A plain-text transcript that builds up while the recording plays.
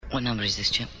What number is this,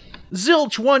 Chip?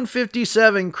 Zilch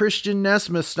 157, Christian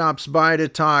Nesmith stops by to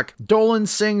talk Dolan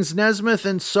Sings Nesmith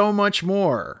and so much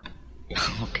more.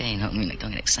 Okay, don't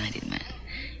get excited, man.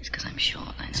 It's because I'm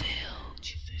short, I know.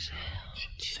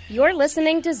 You're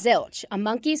listening to Zilch, a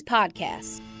Monkees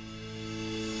podcast.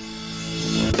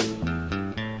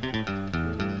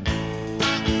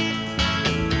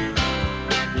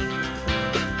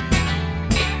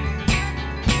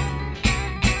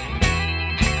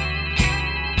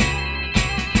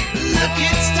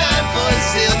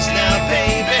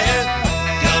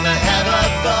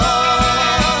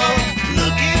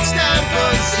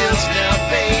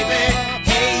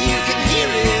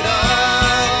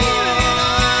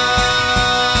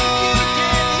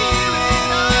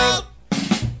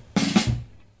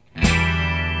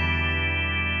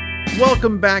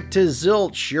 Welcome back to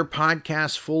Zilch, your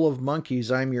podcast full of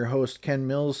monkeys. I'm your host, Ken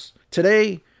Mills.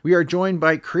 Today, we are joined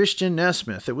by Christian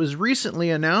Nesmith. It was recently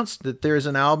announced that there's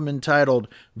an album entitled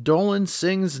Dolan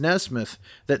Sings Nesmith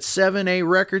that 7A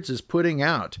Records is putting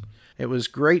out. It was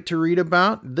great to read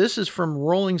about. This is from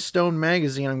Rolling Stone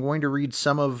magazine. I'm going to read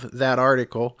some of that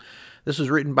article. This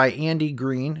was written by Andy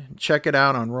Green. Check it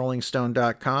out on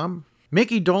rollingstone.com.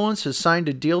 Mickey Dolenz has signed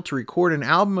a deal to record an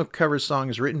album of cover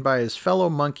songs written by his fellow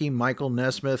monkey Michael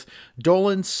Nesmith.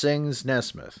 Dolan Sings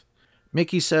Nesmith.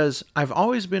 Mickey says, "I've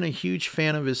always been a huge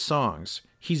fan of his songs.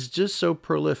 He's just so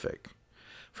prolific.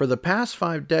 For the past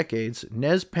 5 decades,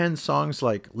 Nez penned songs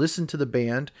like Listen to the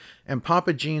Band and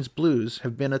Papa Jean's Blues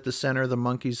have been at the center of the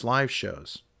Monkees live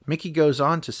shows." Mickey goes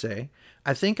on to say,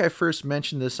 "I think I first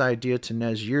mentioned this idea to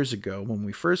Nez years ago when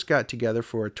we first got together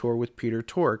for a tour with Peter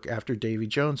Tork after Davy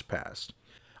Jones passed.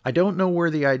 I don't know where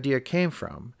the idea came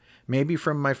from. Maybe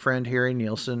from my friend Harry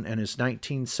Nilsson and his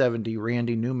 1970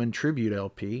 Randy Newman tribute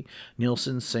LP,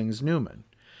 Nilsson Sings Newman.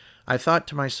 I thought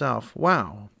to myself,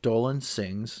 wow, Dolan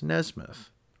sings Nesmith."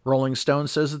 Rolling Stone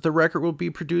says that the record will be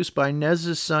produced by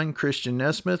Nez's son Christian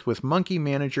Nesmith with monkey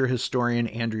manager historian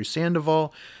Andrew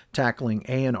Sandoval tackling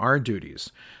A&R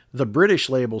duties. The British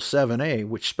label 7A,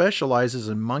 which specializes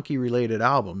in monkey-related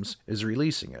albums, is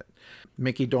releasing it.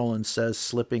 Mickey Dolenz says,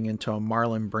 slipping into a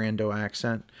Marlon Brando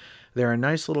accent, "They're a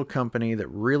nice little company that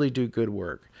really do good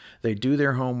work. They do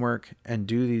their homework and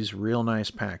do these real nice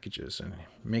packages." And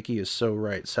Mickey is so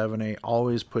right. 7A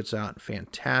always puts out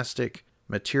fantastic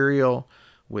material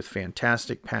with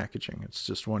fantastic packaging. It's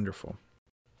just wonderful.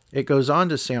 It goes on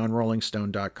to say on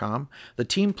rollingstone.com, "The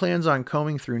team plans on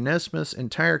combing through Nesmith's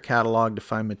entire catalog to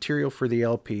find material for the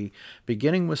LP,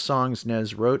 beginning with songs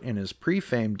Nez wrote in his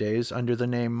pre-fame days under the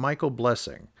name Michael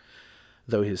Blessing.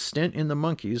 Though his stint in the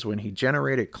Monkees when he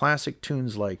generated classic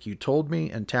tunes like You Told Me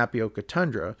and Tapioca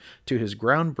Tundra to his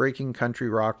groundbreaking country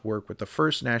rock work with the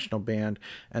First National Band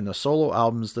and the solo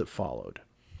albums that followed."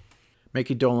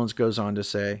 Mickey Dolenz goes on to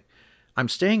say, "I'm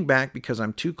staying back because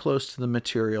I'm too close to the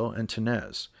material and to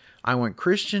Nez. I want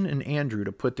Christian and Andrew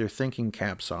to put their thinking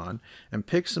caps on and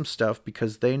pick some stuff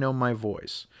because they know my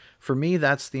voice. For me,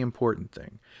 that's the important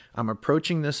thing. I'm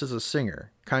approaching this as a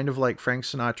singer, kind of like Frank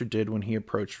Sinatra did when he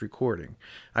approached recording.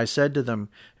 I said to them,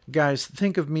 guys,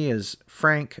 think of me as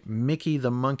Frank Mickey the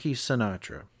Monkey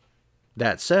Sinatra."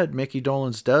 That said, Mickey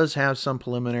Dolenz does have some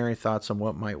preliminary thoughts on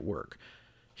what might work.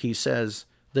 He says,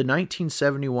 "The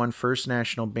 1971 First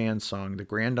National Band song, The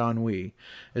Grand Ennui,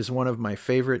 is one of my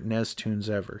favorite Nez tunes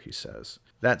ever," he says.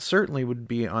 "That certainly would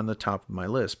be on the top of my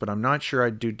list, but I'm not sure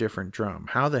I'd do different drum.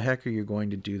 How the heck are you going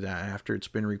to do that after it's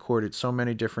been recorded so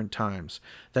many different times?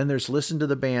 Then there's Listen to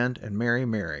the Band and Mary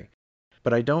Mary.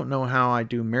 But I don't know how I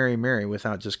do Mary Mary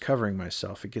without just covering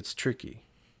myself. It gets tricky."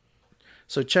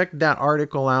 So check that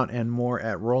article out and more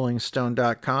at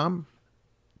rollingstone.com.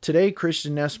 Today,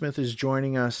 Christian Nesmith is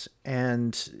joining us,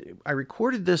 and I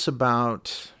recorded this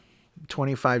about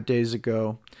 25 days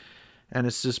ago, and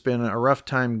it's just been a rough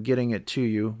time getting it to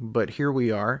you, but here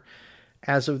we are.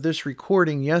 As of this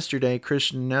recording yesterday,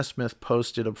 Christian Nesmith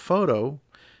posted a photo,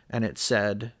 and it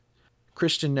said,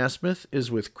 "Christian Nesmith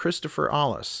is with Christopher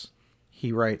Allis."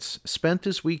 He writes, "Spent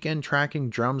this weekend tracking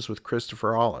drums with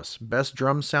Christopher Allis. Best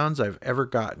drum sounds I've ever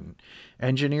gotten.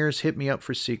 Engineers hit me up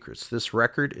for secrets. This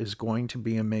record is going to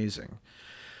be amazing."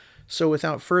 So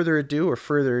without further ado or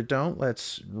further ado,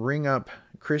 let's ring up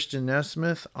Christian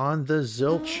Nesmith on the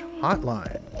Zilch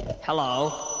hotline.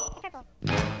 Hello.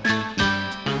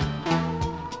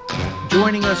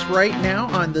 Joining us right now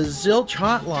on the Zilch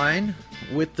hotline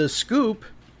with the scoop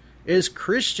is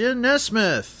Christian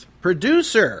Nesmith,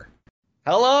 producer.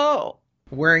 Hello.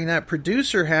 Wearing that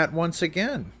producer hat once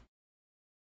again.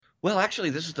 Well, actually,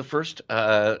 this is the first,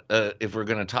 if we're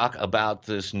going to talk about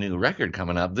this new record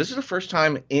coming up, this is the first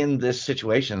time in this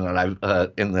situation that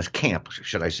I've, in this camp,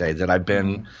 should I say, that I've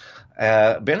been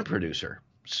been a producer.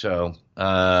 So,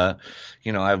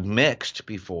 I've mixed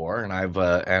before, and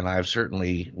I've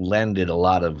certainly lended a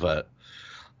lot of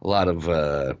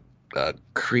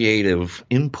creative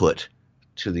input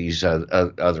to these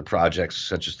other projects,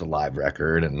 such as the live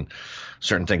record and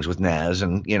certain things with Nez,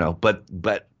 and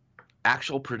but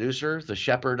actual producer, the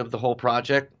shepherd of the whole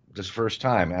project, this first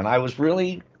time, and I was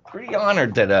really pretty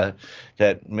honored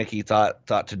that Mickey thought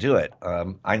to do it.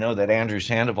 I know that Andrew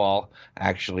Sandoval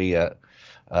actually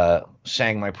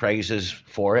sang my praises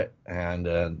for it,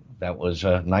 and that was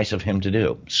nice of him to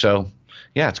do. So,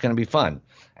 yeah, it's going to be fun.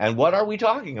 And what are we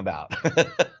talking about?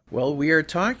 Well, we are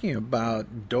talking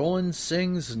about Dolen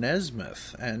Sings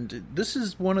Nesmith, and this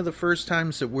is one of the first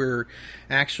times that we're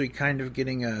actually kind of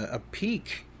getting a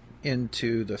peek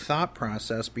into the thought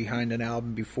process behind an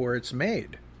album before it's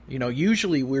made.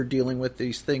 Usually we're dealing with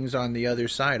these things on the other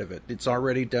side of it. It's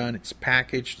already done, it's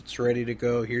packaged, it's ready to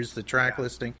go, here's the track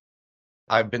listing.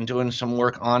 I've been doing some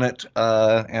work on it,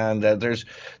 and there's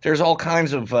all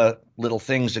kinds of little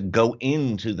things that go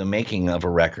into the making of a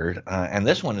record, and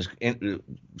this one is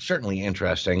certainly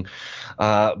interesting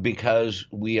because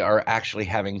we are actually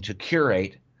having to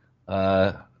curate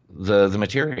the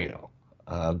material,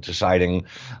 deciding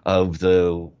of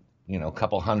the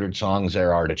couple hundred songs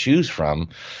there are to choose from,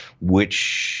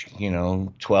 which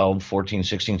 12, 14,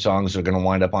 16 songs are going to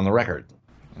wind up on the record.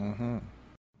 Mm-hmm.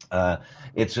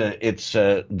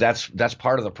 That's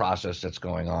part of the process that's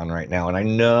going on right now, and I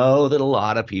know that a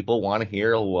lot of people want to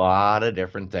hear a lot of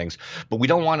different things, but we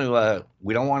don't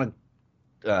want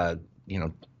to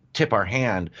tip our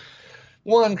hand.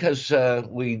 One, because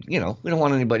we don't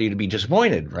want anybody to be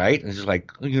disappointed, right? It's just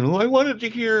like, I wanted to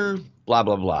hear blah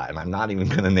blah blah, and I'm not even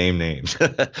going to name names,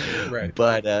 right?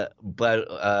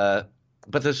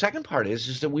 But the second part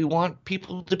is that we want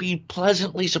people to be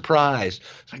pleasantly surprised.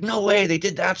 It's like, no way, they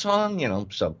did that song,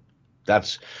 So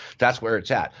that's where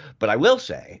it's at. But I will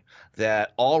say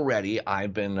that already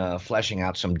I've been fleshing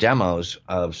out some demos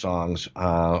of songs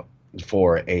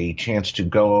for a chance to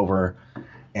go over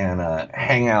and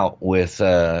hang out with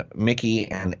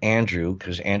Mickey and Andrew,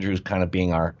 because Andrew's kind of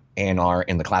being our A&R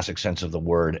in the classic sense of the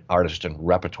word, artist and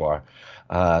repertoire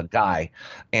guy,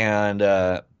 and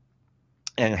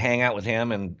hang out with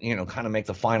him and kind of make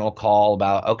the final call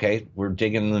about, okay, we're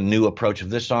digging the new approach of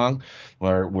this song,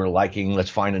 we're liking, let's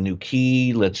find a new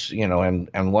key, let's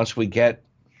and once we get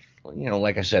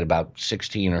like I said, about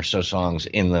 16 or so songs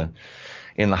in the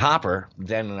hopper,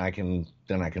 then I can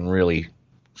really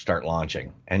start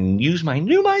launching and use my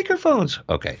new microphones.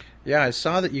 Okay. Yeah, I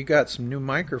saw that you got some new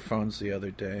microphones the other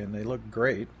day, and they look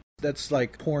great. That's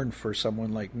like porn for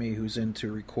someone like me who's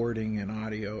into recording and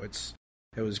audio.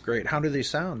 It was great. How do they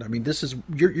sound? I mean, this is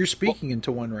you're speaking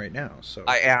into one right now. So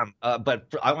I am, but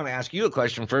I want to ask you a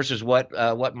question first. Is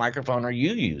what microphone are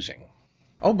you using?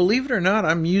 Oh, believe it or not,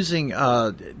 I'm using.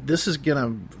 This is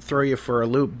gonna throw you for a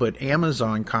loop, but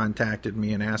Amazon contacted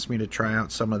me and asked me to try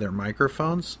out some of their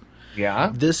microphones.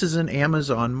 Yeah. This is an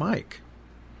Amazon mic.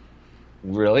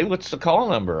 Really? What's the call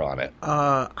number on it?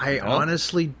 I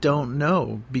honestly don't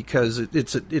know, because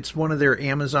it's one of their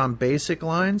Amazon Basic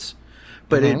lines.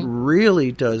 But it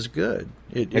really does good.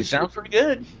 It sounds pretty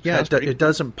good. Yeah, it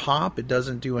doesn't pop. It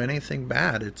doesn't do anything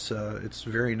bad. It's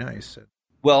very nice.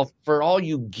 Well, for all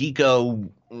you geeko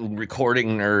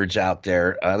recording nerds out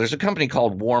there, there's a company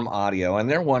called Warm Audio, and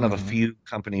they're one of a few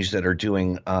companies that are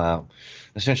doing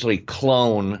essentially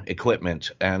clone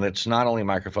equipment. And it's not only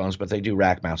microphones, but they do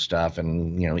rack mount stuff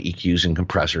and EQs and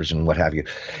compressors and what have you.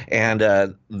 And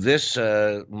this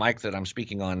mic that I'm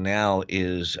speaking on now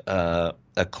is a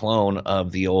clone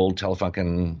of the old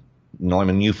Telefunken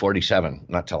Neumann U47,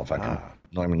 not Telefunken,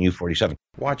 Neumann U47.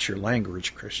 Watch your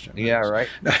language, Christian. Yeah, right.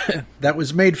 That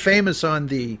was made famous on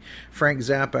the Frank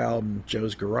Zappa album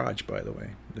Joe's Garage, by the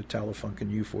way, the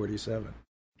Telefunken U47.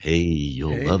 Hey,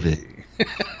 you'll love it.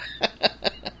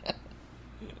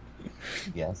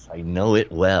 Yes, I know it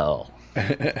well.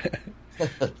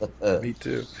 Me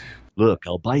too. Look,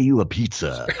 I'll buy you a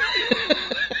pizza.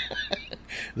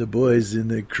 The boys in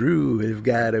the crew have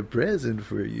got a present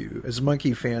for you. As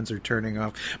Monkey fans are turning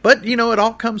off. But, it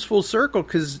all comes full circle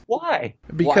because... Why?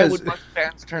 Because, why would Monkey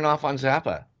fans turn off on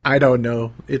Zappa? I don't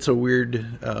know. It's a weird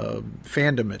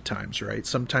fandom at times, right?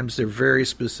 Sometimes they're very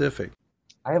specific.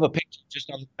 I have a picture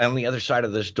just on the other side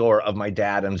of this door of my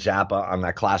dad and Zappa on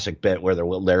that classic bit where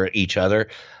they're at each other.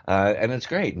 And it's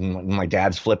great. And my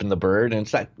dad's flipping the bird, and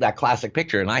it's that classic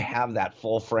picture. And I have that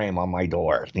full frame on my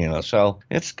door, so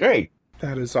it's great.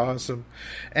 That is awesome.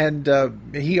 And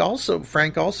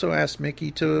Frank also asked Mickey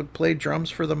to play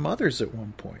drums for the Mothers at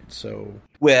one point. So,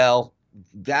 well,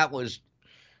 that was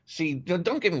See,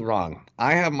 don't get me wrong.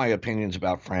 I have my opinions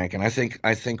about Frank, and I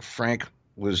think Frank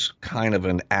was kind of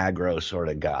an aggro sort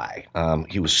of guy.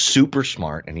 He was super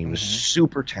smart and he was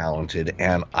super talented,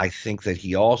 and I think that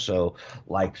he also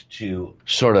liked to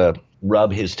sort of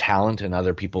rub his talent in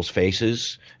other people's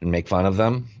faces and make fun of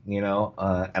them,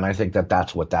 and I think that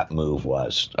that's what that move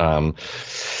was.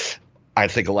 I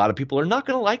think a lot of people are not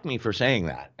going to like me for saying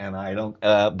that, and I don't.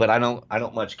 But I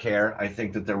don't much care. I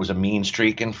think that there was a mean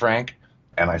streak in Frank,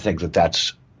 and I think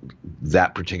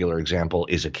that particular example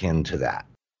is akin to that.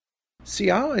 See,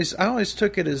 I always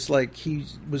took it as like he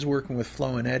was working with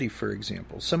Flo and Eddie, for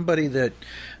example, somebody that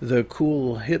the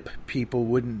cool hip people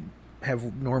wouldn't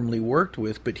have normally worked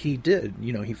with, but he did.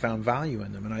 He found value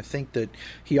in them, and I think that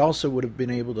he also would have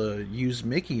been able to use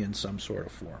Mickey in some sort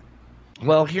of form.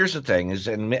 Well, here's the thing: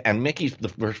 and Mickey's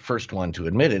the first one to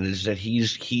admit it, is that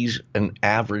he's an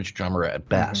average drummer at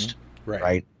best,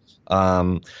 right?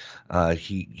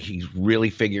 He really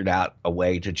figured out a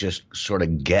way to just sort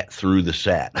of get through the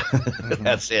set.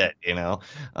 That's it,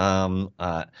 Flo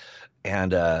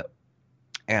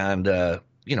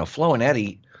and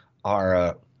Eddie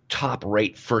are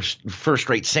top-rate,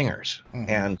 first-rate singers,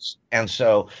 and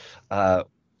so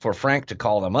for Frank to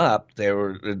call them up, they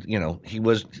were,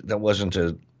 that wasn't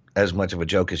as much of a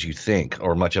joke as you think,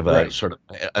 or much of a sort of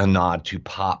a nod to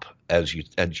pop as you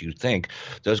think.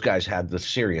 Those guys had the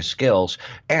serious skills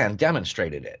and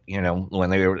demonstrated it. When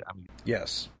they were.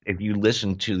 Yes. If you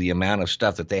listen to the amount of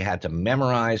stuff that they had to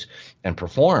memorize and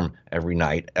perform every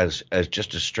night as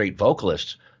just as straight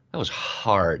vocalists, that was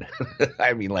hard.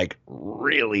 I mean, like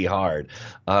really hard.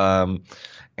 I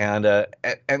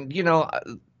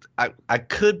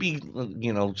could be,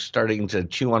 starting to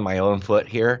chew on my own foot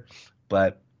here,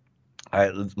 but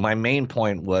my main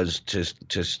point was to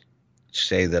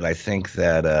say that I think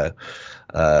that,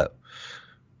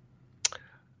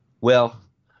 well,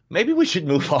 maybe we should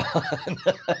move on.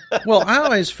 Well, I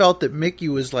always felt that Mickey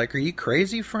was like, "Are you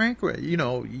crazy, Frank?"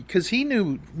 Because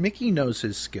Mickey knows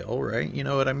his skill, right? You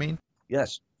know what I mean?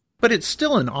 Yes. But it's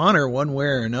still an honor one way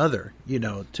or another,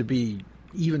 to be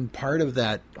even part of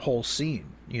that whole scene.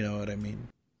 You know what I mean?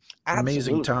 Absolutely.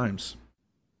 Amazing times.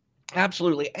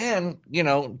 Absolutely. And,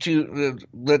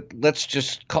 let's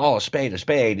just call a spade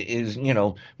is,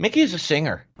 Mickey is a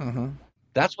singer.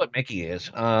 That's what Mickey is.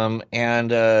 And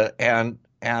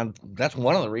that's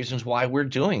one of the reasons why we're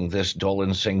doing this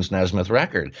Dolan Sings Nesmith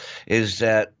record, is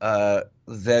that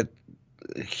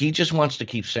he just wants to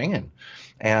keep singing.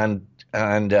 And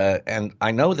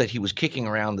I know that he was kicking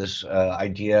around this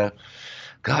idea,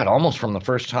 God, almost from the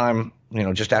first time,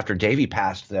 just after Davey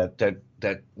passed,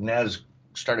 that Nez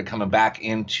started coming back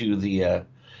into the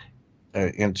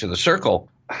circle.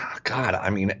 God, I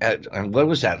mean, and what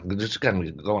was that? This is going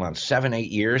to be going on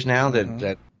 7-8 years now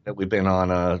that we've been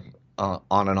on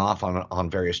and off on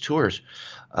various tours.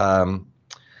 And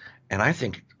I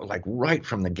think, like, right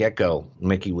from the get-go,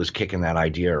 Mickey was kicking that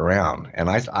idea around, and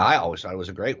I always thought it was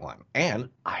a great one, and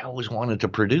I always wanted to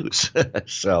produce.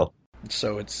 So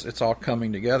it's all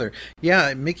coming together.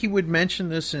 Yeah, Mickey would mention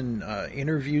this in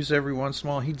interviews every once in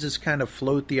a while. He'd just kind of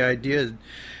float the idea,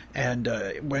 and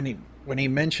when he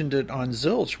mentioned it on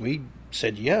Zilch, we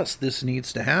said, yes, this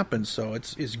needs to happen. So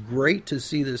it's great to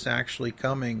see this actually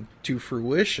coming to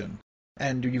fruition.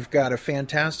 And you've got a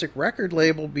fantastic record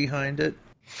label behind it.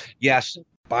 Yes.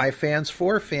 By fans,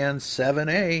 for fans,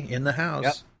 7A in the house.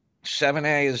 Yep.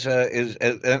 7A is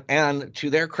and to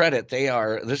their credit,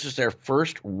 this is their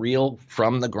first real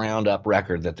from the ground up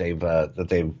record that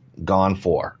they've gone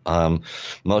for.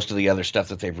 Most of the other stuff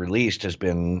that they've released has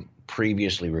been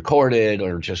previously recorded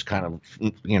or just kind of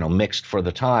mixed for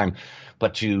the time,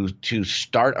 but to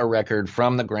start a record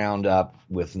from the ground up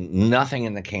with nothing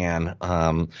in the can,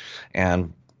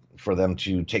 and for them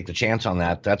to take the chance on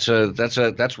that's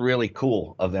really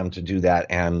cool of them to do that,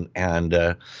 and I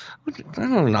don't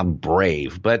know, not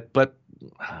brave, but that's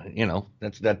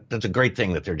a great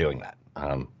thing that they're doing that.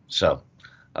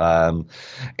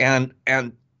 And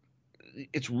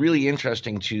it's really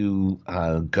interesting to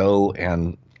go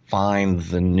and find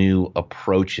the new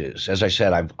approaches. As I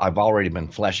said, I've already been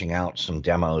fleshing out some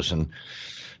demos, and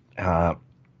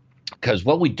because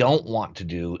what we don't want to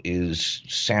do is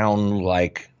sound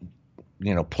like,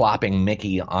 plopping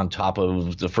Mickey on top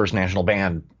of the First National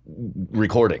Band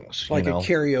recordings. Like a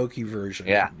karaoke version.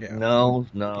 Yeah. No.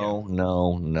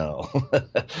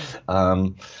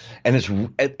 And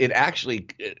it actually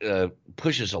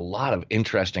pushes a lot of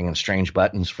interesting and strange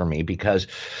buttons for me, because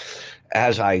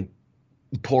as I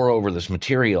pour over this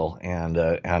material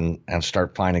and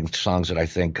start finding songs that I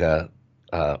think,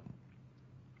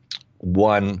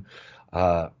 one,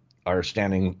 are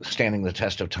standing the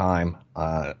test of time,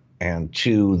 and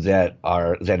two that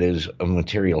is a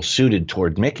material suited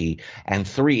toward Mickey, and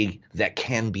three that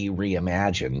can be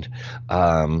reimagined.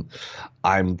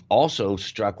 I'm also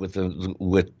struck with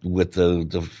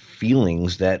the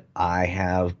feelings that I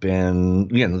have been,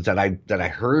 that I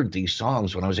heard these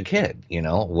songs when I was a kid.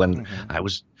 When I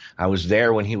was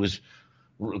there when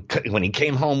he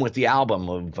came home with the album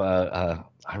of.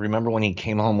 I remember when he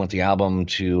came home with the album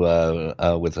with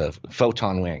a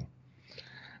Photon Wing,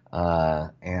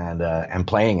 and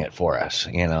playing it for us,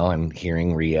 and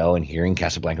hearing Rio and hearing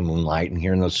Casablanca Moonlight and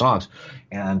hearing those songs,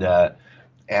 and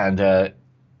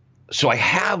so I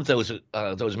have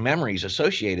those memories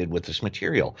associated with this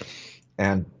material,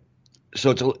 and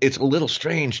so it's a little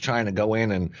strange trying to go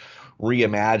in and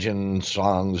reimagine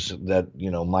songs that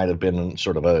might have been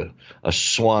sort of a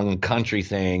swung country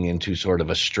thing into sort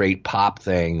of a straight pop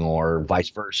thing, or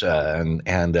vice versa,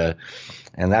 and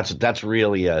that's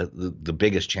really the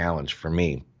biggest challenge for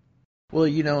me. Well,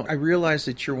 I realize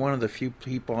that you're one of the few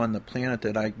people on the planet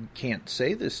that I can't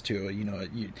say this to.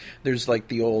 There's like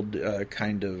the old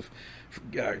kind of,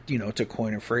 to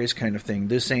coin a phrase kind of thing.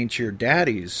 This ain't your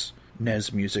daddy's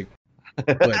Nez music.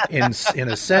 But in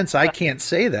a sense, I can't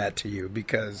say that to you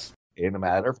because, in a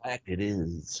matter of fact, it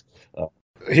is.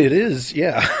 It is,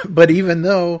 yeah. But even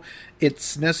though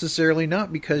it's necessarily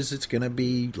not, because it's going to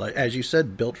be, like as you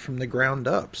said, built from the ground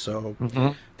up. So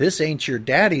This ain't your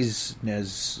daddy's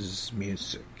Nez's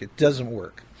music. It doesn't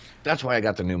work. That's why I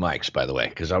got the new mics, by the way,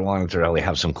 because I wanted to really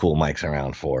have some cool mics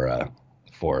around for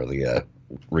the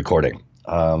recording.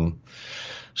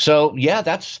 So yeah,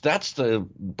 that's the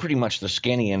pretty much the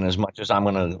skinny, and as much as I'm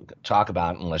going to talk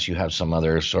about, unless you have some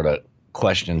other sort of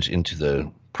questions into the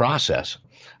process.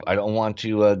 I don't want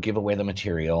to give away the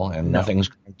material, and nothing's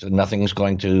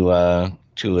going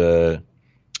to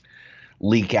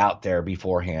leak out there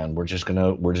beforehand. We're just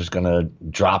gonna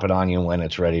drop it on you when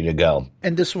it's ready to go.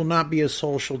 And this will not be a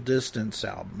social distance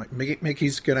album.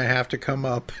 Mickey's gonna have to come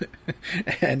up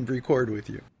and record with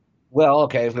you. Well,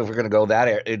 okay, if we're going to go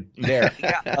there,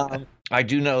 yeah, I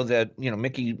do know that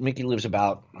Mickey lives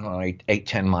about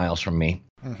 8-10 miles from me,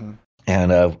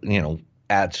 and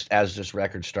as this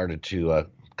record started to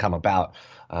come about,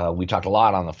 we talked a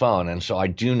lot on the phone, and so I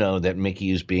do know that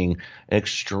Mickey is being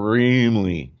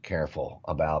extremely careful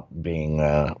about being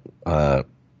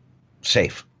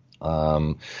safe. He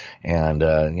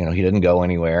didn't go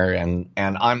anywhere, and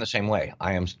I'm the same way.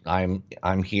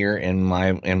 I'm here in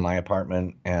my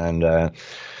apartment, and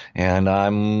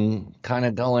I'm kind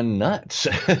of going nuts.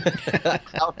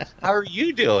 How are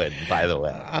you doing, by the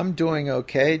way? I'm doing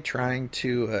okay, trying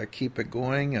to keep it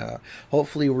going.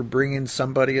 Hopefully we're bringing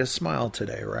somebody a smile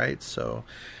today, right? So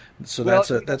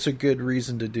that's a good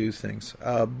reason to do things.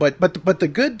 But the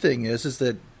good thing is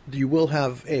that you will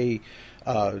have a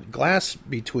glass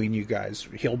between you guys.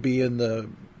 He'll be in the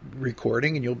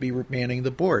recording and you'll be manning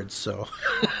the boards. So,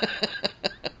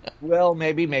 well,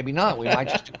 maybe not. We might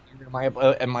just do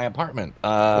it in my apartment.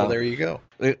 Well, there you go.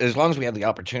 As long as we have the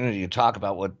opportunity to talk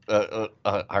about what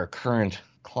our current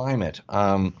climate.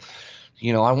 I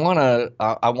want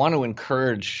to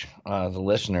encourage the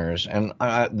listeners, and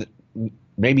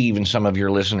maybe even some of your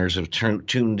listeners have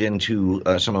tuned into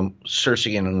some of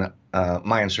Cersei and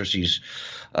Maya and Cersei's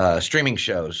streaming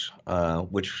shows,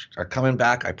 which are coming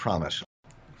back, I promise.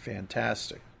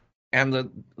 Fantastic. And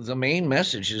the main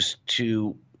message is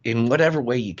to, in whatever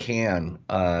way you can,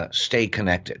 stay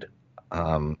connected.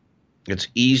 It's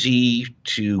easy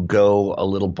to go a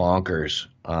little bonkers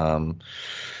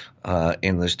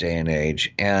in this day and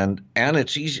age, and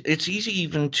it's easy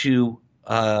even to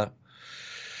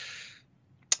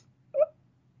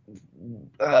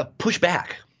push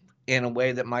back in a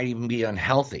way that might even be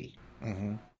unhealthy.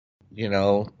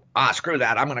 Screw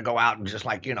that, I'm gonna go out and just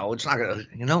it's not gonna,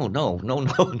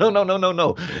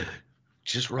 no,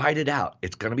 just ride it out.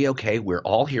 It's gonna be okay. We're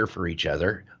all here for each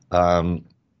other. Our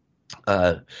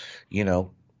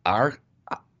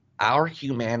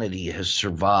humanity has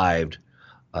survived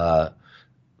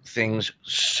things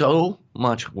so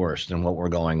much worse than what we're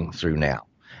going through now.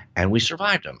 And we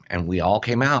survived them, and we all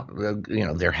came out.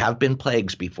 There have been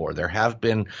plagues before. There have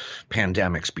been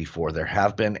pandemics before. There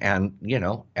have been, and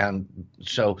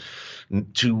so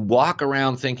to walk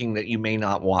around thinking that you may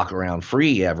not walk around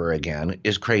free ever again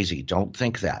is crazy. Don't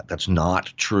think that. That's not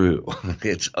true.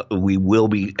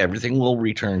 Everything will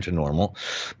return to normal,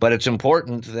 but it's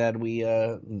important that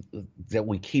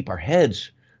we keep our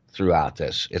heads throughout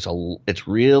this. It's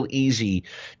real easy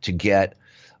to get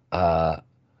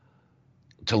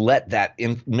to let that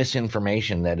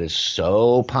misinformation that is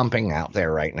so pumping out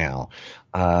there right now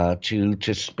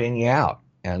to spin you out.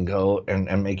 and go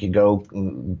and make you go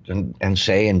and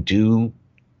say and do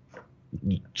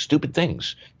stupid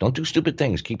things. Don't do stupid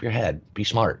things. Keep your head. Be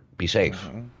smart. Be safe.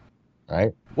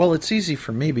 Right? Well, it's easy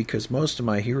for me because most of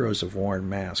my heroes have worn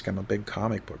masks. I'm a big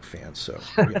comic book fan, so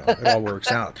it all works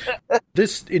out.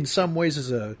 This, in some ways,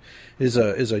 is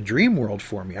a dream world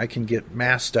for me. I can get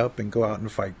masked up and go out and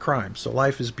fight crime. So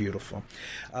life is beautiful.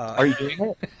 Are you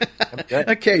doing it?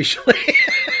 Occasionally,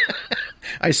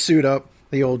 I suit up.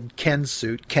 The old Ken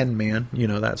suit, Ken Man,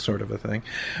 that sort of a thing.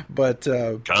 But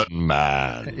Ken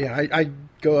Man. Yeah, I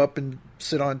go up and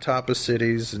sit on top of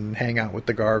cities and hang out with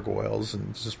the gargoyles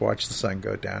and just watch the sun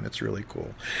go down. It's really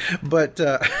cool. But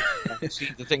see,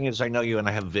 the thing is, I know you, and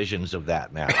I have visions of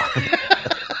that now.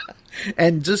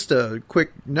 And just a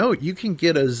quick note, you can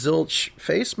get a Zilch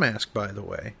face mask, by the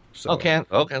way. So, okay.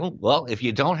 Well, if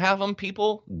you don't have them,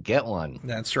 people, get one.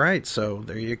 That's right. So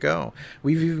there you go.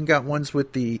 We've even got ones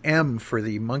with the M for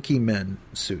the Monkey Men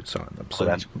suits on them. So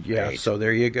that's great. Yeah, so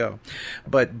there you go.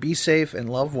 But be safe and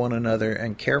love one another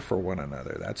and care for one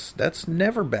another. That's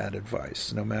never bad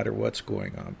advice, no matter what's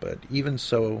going on. But even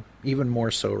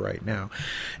more so right now.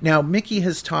 Now, Mickey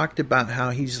has talked about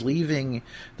how he's leaving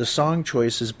the song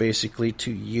choices basically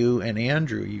to you and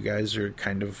Andrew. You guys are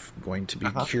kind of going to be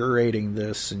curating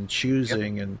this and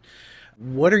choosing. Yep. And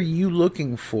what are you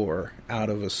looking for out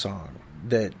of a song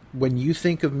that when you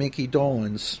think of Mickey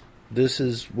Dolenz, this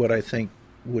is what I think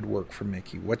would work for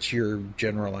Mickey? What's your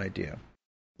general idea?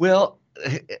 Well,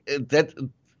 that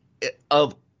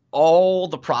of all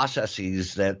the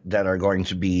processes that are going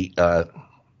to be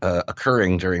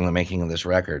occurring during the making of this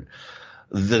record,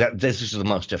 this is the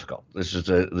most difficult. This is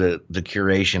the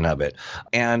curation of it.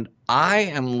 And I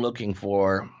am looking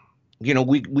for,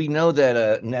 we know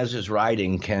that Nez's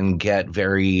writing can get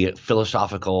very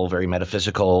philosophical, very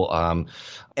metaphysical.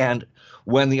 And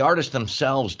when the artists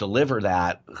themselves deliver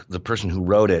that, the person who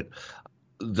wrote it,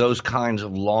 those kinds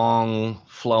of long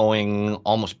flowing,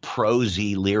 almost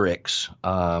prosy lyrics,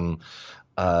 are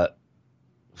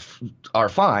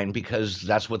fine because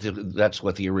that's what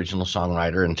the original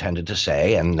songwriter intended to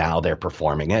say, and now they're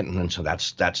performing it, and so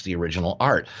that's the original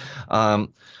art.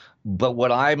 But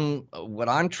what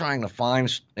I'm trying to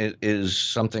find is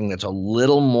something that's a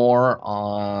little more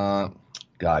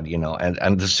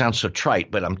and this sounds so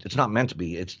trite, but it's not meant to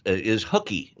be. Is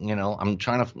hooky. I'm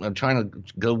trying to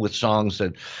go with songs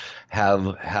that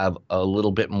have a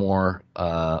little bit more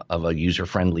of a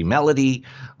user-friendly melody,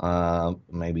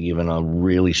 maybe even a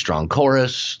really strong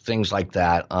chorus, things like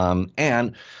that.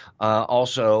 And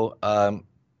also,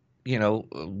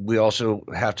 we also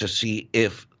have to see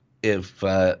if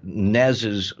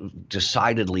Nez's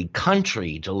decidedly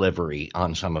country delivery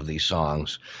on some of these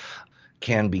songs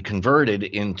can be converted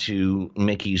into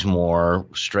Mickey's more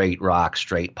straight rock,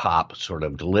 straight pop sort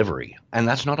of delivery. And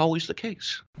that's not always the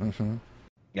case. Mm-hmm.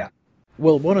 Yeah.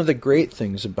 Well, one of the great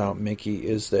things about Mickey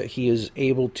is that he is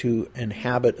able to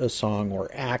inhabit a song or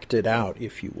act it out,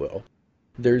 if you will.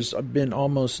 There's been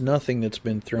almost nothing that's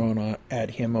been thrown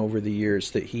at him over the years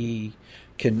that he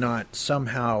cannot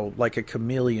somehow, like a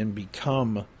chameleon,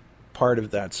 become part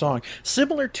of that song.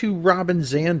 Similar to Robin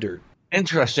Zander.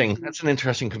 Interesting. That's an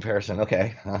interesting comparison.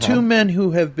 Okay. Two men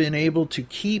who have been able to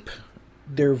keep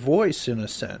their voice in a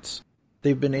sense.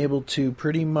 They've been able to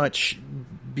pretty much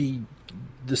be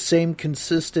the same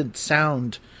consistent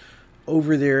sound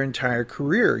over their entire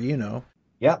career,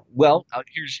 Yeah. Well,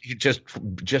 here's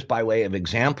just by way of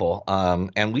example,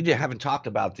 and we haven't talked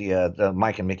about the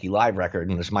Mike and Mickey live record,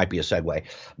 and this might be a segue,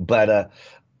 but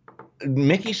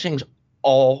Mickey sings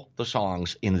all the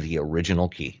songs in the original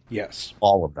key. Yes.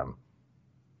 All of them.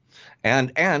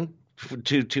 And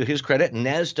to his credit,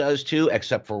 Nez does too,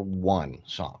 except for one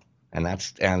song.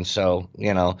 And so,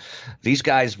 these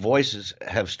guys' voices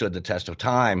have stood the test of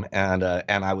time. And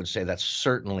I would say that's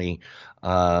certainly,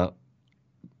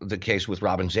 the case with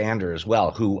Robin Zander as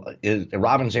well,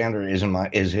 Robin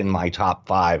Zander is in my top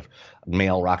 5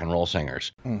 male rock and roll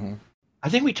singers. Mm-hmm. I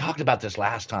think we talked about this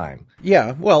last time.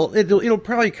 Yeah. Well, it'll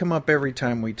probably come up every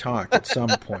time we talk at some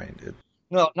point.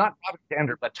 No, not Robin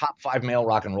Zander, but top 5 male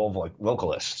rock and roll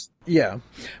vocalists. Yeah,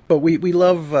 but we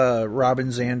love Robin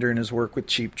Zander and his work with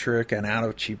Cheap Trick and out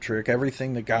of Cheap Trick.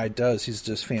 Everything the guy does, he's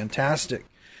just fantastic.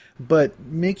 But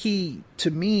Mickey, to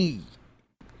me,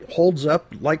 holds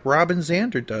up like Robin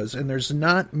Zander does, and there's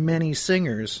not many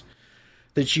singers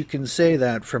that you can say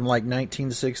that from like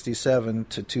 1967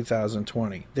 to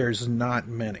 2020. There's not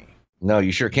many. No,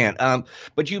 you sure can't.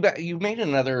 But you made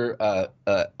another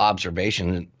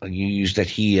observation. You used that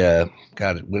he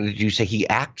God. What did you say? He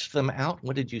acts them out.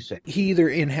 What did you say? He either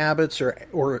inhabits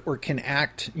or can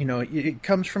act. It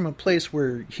comes from a place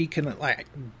where he can like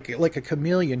a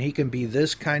chameleon. He can be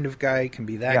this kind of guy, can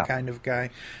be that kind of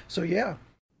guy. So yeah.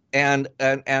 And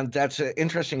that's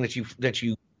interesting that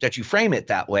you frame it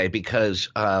that way, because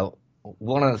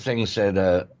one of the things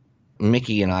that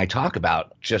Mickey and I talk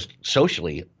about just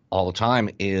socially all the time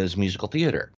is musical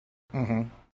theater. Mm-hmm.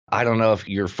 I don't know if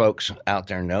your folks out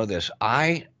there know this.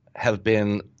 I have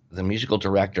been the musical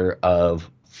director of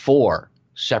 4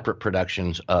 separate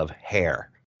productions of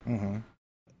Hair, mm-hmm.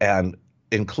 and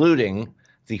including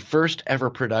the first ever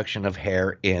production of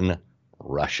Hair in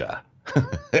Russia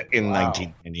in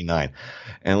 1999.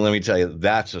 And let me tell you,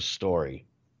 that's a story.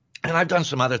 And I've done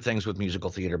some other things with musical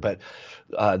theater, but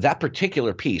that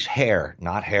particular piece, Hair,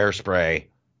 not Hairspray,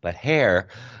 but Hair,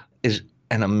 is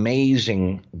an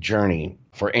amazing journey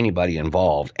for anybody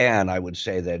involved. And I would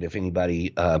say that if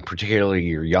anybody, particularly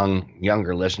your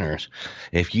younger listeners,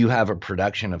 if you have a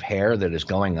production of Hair that is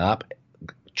going up,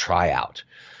 try out,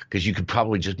 because you could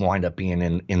probably just wind up being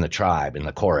in the tribe, in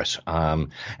the chorus. And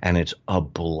it's a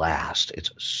blast. It's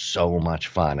so much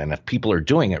fun. And if people are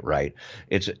doing it right,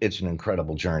 it's an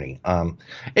incredible journey.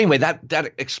 Anyway,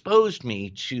 that exposed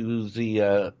me to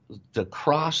the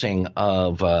crossing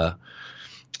of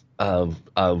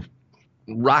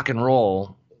rock and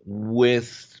roll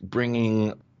with bringing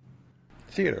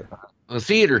the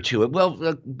theater to it.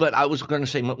 Well, but I was going to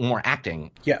say more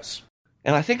acting. Yes.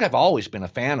 And I think I've always been a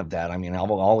fan of that. I mean, I've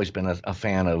always been a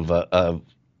fan of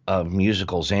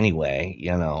musicals anyway,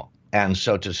 And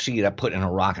so to see that put in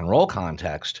a rock and roll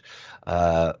context,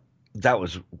 that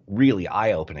was really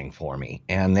eye-opening for me.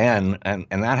 And then and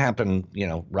that happened,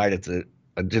 right at the.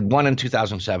 I did one in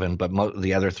 2007, but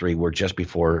the other 3 were just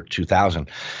before 2000.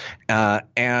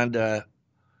 And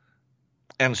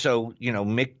so,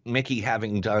 Mickey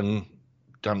having done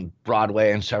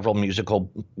Broadway and several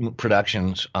musical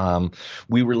productions,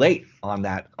 we relate on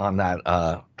that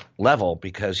level,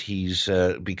 because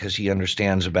he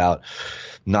understands about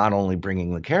not only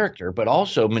bringing the character, but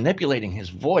also manipulating his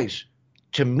voice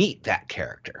to meet that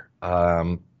character.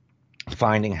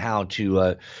 Finding how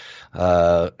to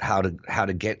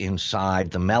get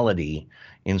inside the melody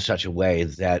in such a way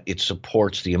that it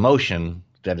supports the emotion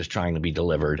that is trying to be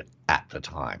delivered at the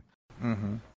time.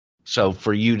 Mm-hmm. So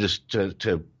for you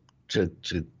to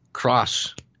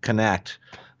cross connect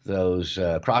those,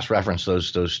 cross reference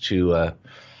those two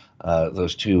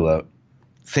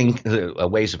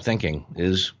ways of thinking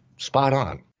is spot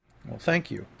on. Well, thank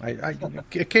you. I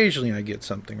occasionally I get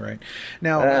something right.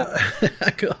 Now, a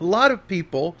lot of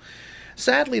people.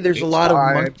 Sadly, there's a lot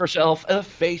of for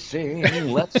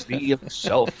self-effacing. Let's be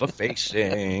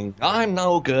self-effacing. I'm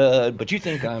no good, but you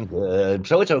think I'm good,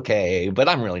 so it's okay. But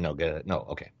I'm really no good. No,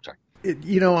 okay, sorry.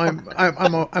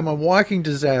 I'm a walking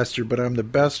disaster, but I'm the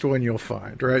best one you'll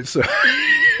find. Right? So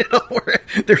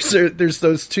there's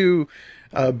those two.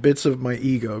 Bits of my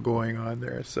ego going on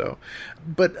there. So,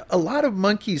 but a lot of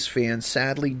Monkees fans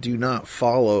sadly do not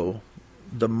follow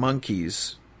the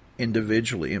Monkees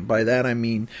individually, and by that I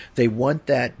mean they want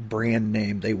that brand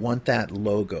name, they want that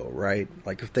logo, right?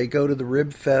 Like if they go to the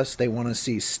Rib Fest, they want to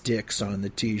see Styx on the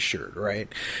T-shirt, right?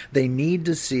 They need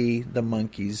to see the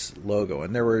Monkees logo,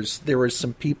 and there was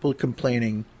some people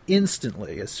complaining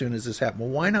instantly as soon as this happened. Well,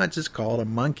 why not just call it a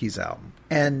Monkees album?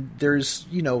 And there's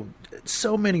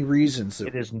so many reasons.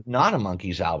 It is not a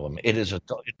Monkees album. It is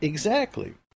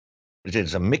exactly. It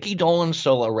is a Mickey Dolenz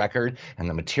solo record, and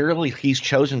the material he's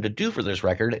chosen to do for this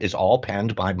record is all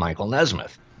penned by Michael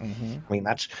Nesmith. Mm-hmm. I mean,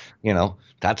 that's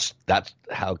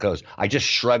how it goes. I just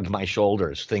shrugged my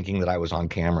shoulders, thinking that I was on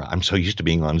camera. I'm so used to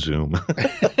being on Zoom.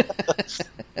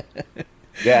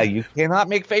 Yeah, you cannot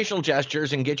make facial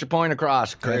gestures and get your point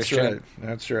across, Christian.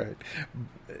 That's right.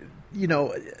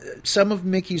 Some of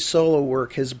Mickey's solo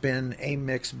work has been a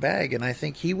mixed bag, and I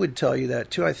think he would tell you that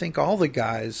too. I think all the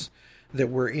guys that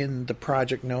were in the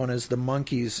project known as the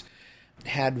Monkees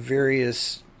had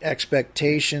various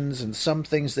expectations, and some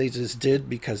things they just did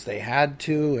because they had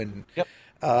to, and yep.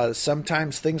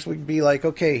 Sometimes things would be like,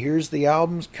 okay, here's the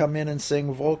albums, come in and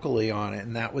sing vocally on it,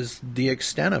 and that was the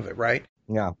extent of it, right?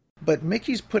 Yeah. But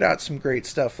Mickey's put out some great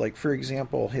stuff, like, for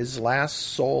example, his last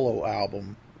solo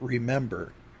album,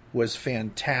 Remember, was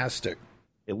fantastic.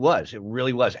 It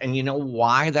really was. And you know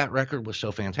why that record was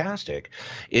so fantastic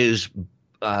is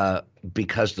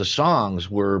because the songs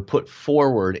were put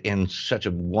forward in such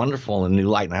a wonderful and new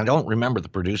light. And I don't remember the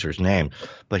producer's name,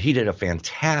 but he did a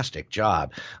fantastic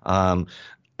job.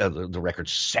 the record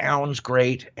sounds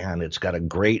great, and it's got a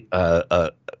great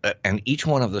and each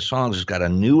one of the songs has got a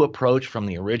new approach from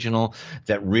the original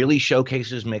that really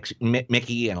showcases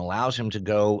Mickey and allows him to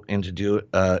go into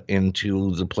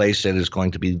the place that is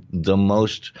going to be the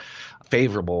most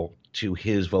favorable to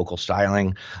his vocal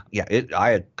styling. Yeah,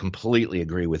 I completely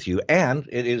agree with you, and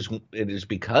it is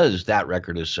because that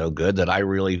record is so good that I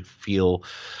really feel,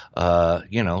 that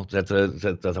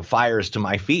the fire is to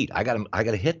my feet. I got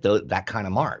to hit that kind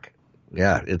of mark.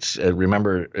 Yeah, it's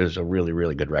Remember is a really,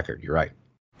 really good record. You're right.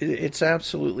 It's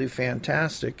absolutely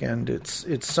fantastic, and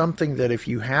it's something that if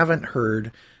you haven't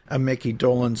heard a Mickey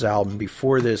Dolenz album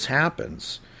before this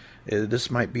happens,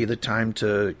 this might be the time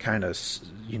to kind of,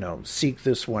 seek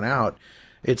this one out.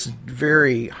 It's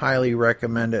very highly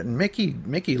recommended, and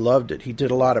Mickey loved it. He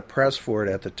did a lot of press for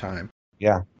it at the time.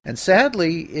 Yeah. And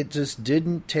sadly, it just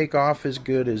didn't take off as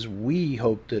good as we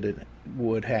hoped that it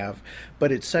would have.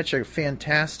 But it's such a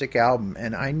fantastic album,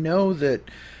 and I know that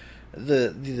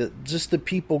the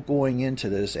people going into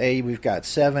this, we've got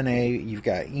 7A, you've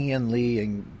got Ian Lee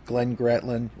and Glenn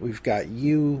Gretlin, we've got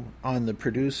you on the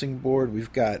producing board,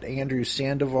 we've got Andrew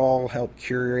Sandoval help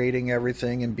curating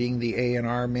everything and being the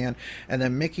A&R man, and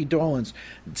then Mickey Dolenz.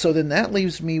 So then that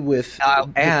leaves me with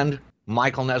and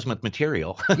Michael Nesmith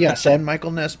material. Yes, and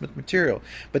Michael Nesmith material.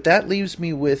 But that leaves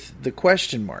me with the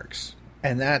question marks,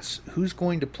 and that's who's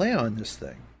going to play on this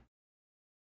thing.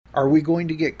 Are we going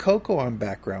to get Coco on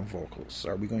background vocals?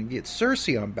 Are we going to get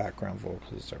Cersei on background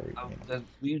vocals?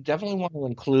 We definitely want to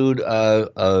include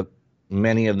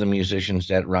many of the musicians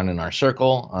that run in our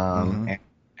circle.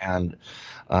 And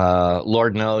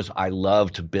Lord knows I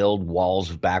love to build walls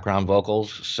of background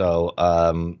vocals. So,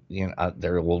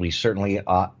 there will be certainly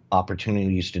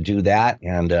opportunities to do that.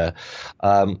 And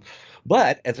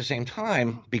but at the same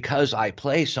time, because I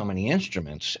play so many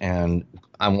instruments and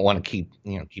I want to keep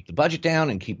the budget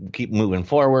down and keep moving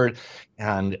forward,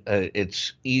 and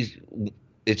it's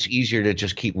easier to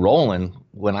just keep rolling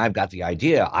when I've got the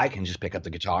idea. I can just pick up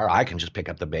the guitar, I can just pick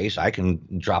up the bass, I can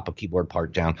drop a keyboard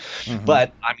part down.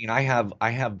 But I mean, I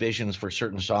have visions for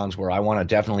certain songs where I want to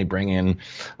definitely bring in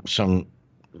some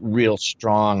real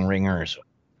strong ringers.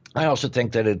 I also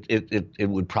think that it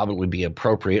would probably be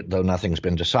appropriate, though nothing's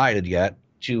been decided yet,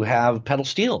 to have pedal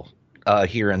steel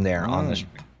here and there on this.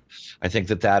 I think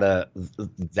that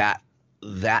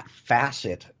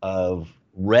facet of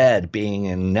Red being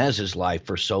in Nez's life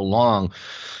for so long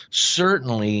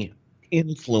certainly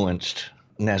influenced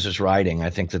Nez's writing. I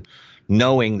think that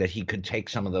knowing that he could take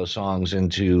some of those songs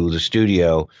into the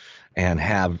studio and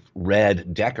have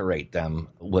Red decorate them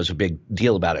was a big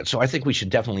deal about it. So I think we should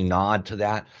definitely nod to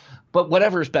that. But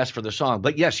whatever is best for the song.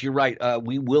 But yes, you're right.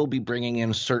 We will be bringing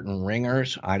in certain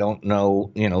ringers. I don't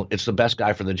know, it's the best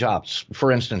guy for the job. For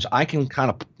instance, I can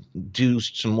kind of do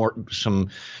some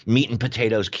meat and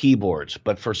potatoes keyboards,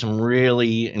 but for some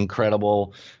really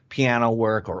incredible piano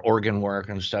work or organ work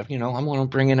and stuff, I'm going to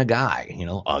bring in a guy.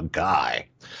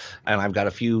 And I've got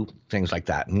a few things like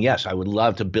that. And yes, I would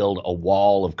love to build a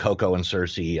wall of Coco and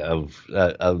Cersei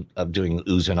of doing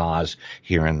oohs and ahs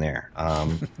here and there.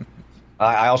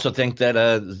 I also think that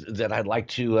I'd like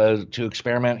to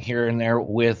experiment here and there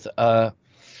with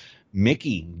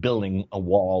Mickey building a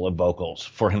wall of vocals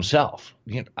for himself.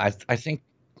 I think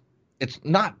it's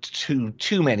not to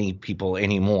too many people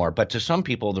anymore, but to some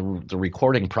people, the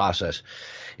recording process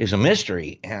is a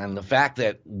mystery. And the fact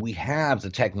that we have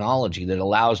the technology that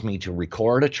allows me to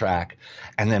record a track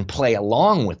and then play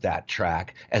along with that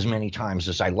track as many times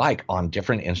as I like on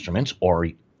different instruments or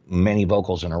many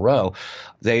vocals in a row,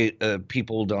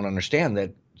 people don't understand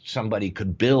that somebody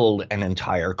could build an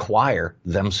entire choir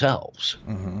themselves.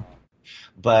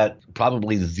 But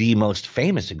probably the most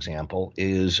famous example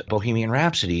is Bohemian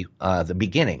Rhapsody, the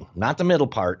beginning, not the middle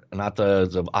part, not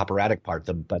the operatic part,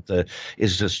 but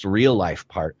is just the real life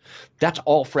part. That's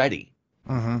all Freddie.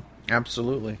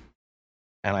 Absolutely.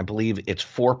 And I believe it's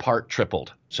 4-part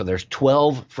tripled. So there's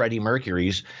 12 Freddie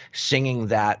Mercurys singing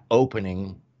that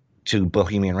opening to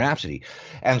Bohemian Rhapsody.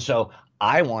 And so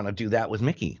I want to do that with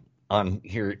Mickey on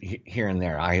here and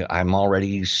there. I'm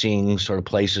already seeing sort of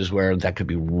places where that could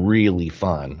be really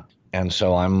fun. And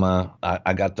so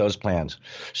I got those plans.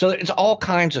 So it's all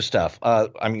kinds of stuff.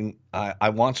 I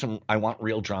want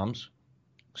real drums.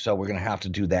 So we're going to have to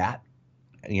do that.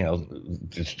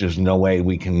 There's no way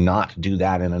we can not do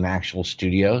that in an actual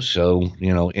studio. So,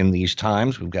 in these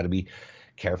times, we've got to be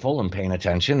careful and paying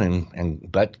attention,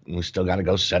 but we still got to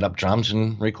go set up drums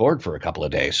and record for a couple of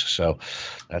days. So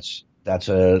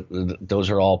those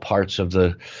are all parts of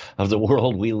the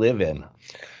world we live in.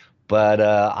 But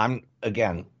I'm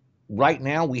again right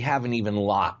now we haven't even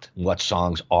locked what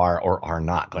songs are or are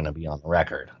not going to be on the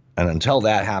record. And until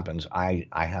that happens, I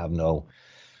have no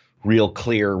real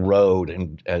clear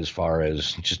road as far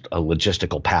as just a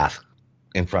logistical path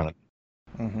in front of me.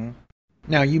 Mm-hmm.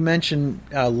 Now, you mentioned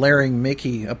layering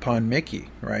Mickey upon Mickey,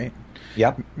 right?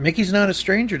 Yep. Mickey's not a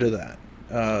stranger to that.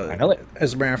 I know it.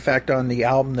 As a matter of fact, on the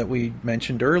album that we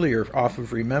mentioned earlier, off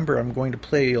of Remember, I'm going to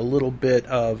play a little bit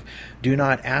of Do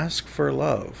Not Ask for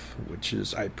Love, which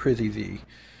is I Prithee Thee,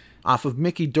 off of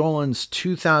Mickey Dolenz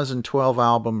 2012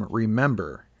 album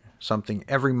Remember, something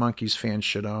every Monkees fan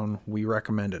should own. We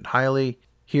recommend it highly.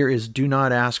 Here is Do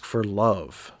Not Ask for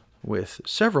Love, with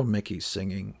several Mickeys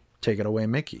singing. Take it away,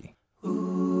 Mickey.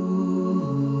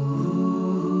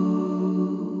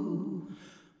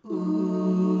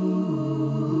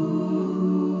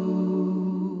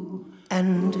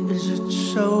 And is it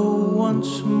so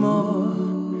once more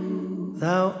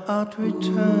thou art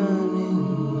returning?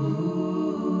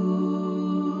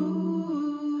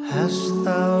 Hast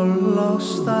thou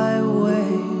lost thy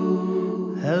way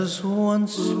as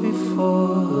once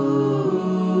before?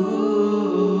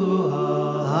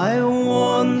 I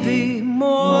warned thee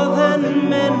more than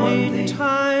many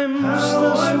times,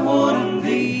 thus I warned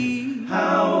thee,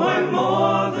 how I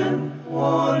more than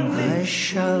warned thee. I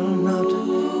shall not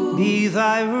be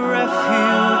thy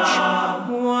refuge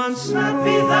once not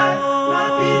be thy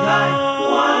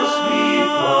once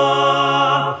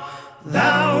before.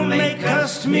 Thou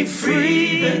makest me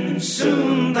free, then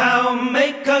soon thou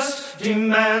makest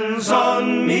demands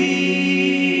on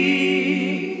me.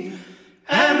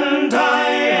 And I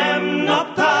am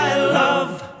not thy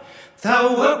love,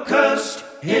 thou workest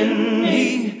in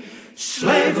me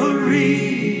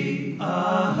slavery.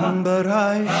 But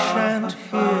I shan't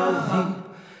hear thee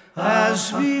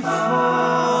as before.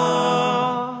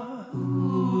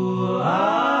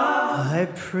 I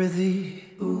prithee,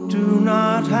 do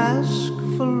not ask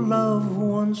for love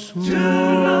once more. Do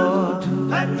not,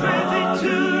 I prithee,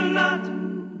 do not,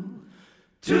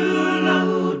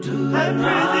 I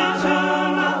prithee, do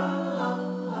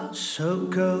not. So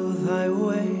go thy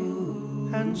way.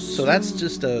 So that's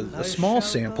just a small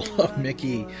sample of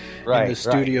Mickey in the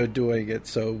studio doing it.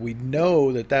 So we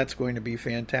know that that's going to be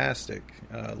fantastic.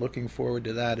 Looking forward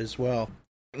to that as well.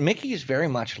 Mickey is very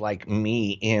much like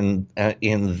me in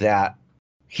that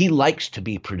he likes to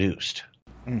be produced.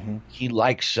 Mm-hmm. He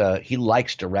likes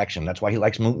direction. That's why he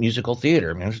likes musical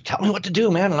theater. Man, tell me what to do,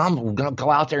 man, and I'm gonna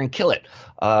go out there and kill it.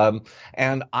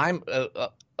 And I'm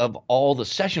of all the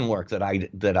session work that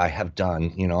I have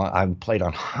done, I've played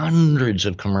on hundreds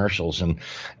of commercials,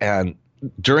 and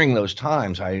during those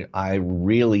times, I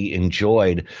really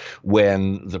enjoyed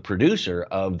when the producer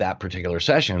of that particular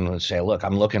session would say, look,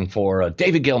 I'm looking for a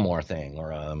David Gilmour thing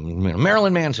or a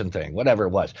Marilyn Manson thing, whatever it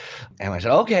was. And I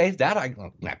said, okay,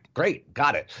 great,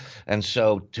 got it. And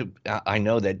so I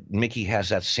know that Mickey has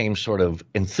that same sort of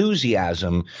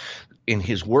enthusiasm in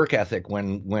his work ethic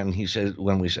when we said,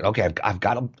 okay, I've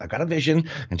got a vision,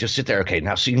 and just sit there. Okay,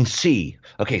 now sing C.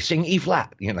 Okay, sing E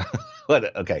flat.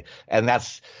 But okay, and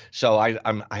that's so I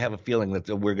have a feeling that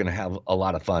we're going to have a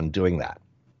lot of fun doing that.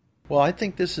 Well, I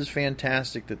think this is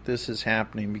fantastic that this is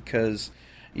happening because,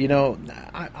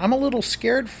 I'm a little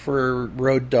scared for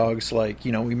road dogs like,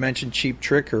 we mentioned Cheap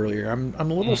Trick earlier. I'm a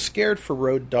little scared for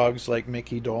road dogs like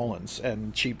Mickey Dolenz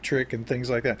and Cheap Trick and things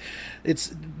like that.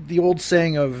 It's the old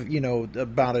saying of,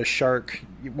 about a shark,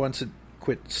 once it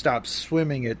stops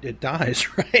swimming, it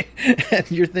dies, right? And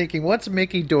you're thinking, what's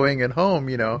Mickey doing at home?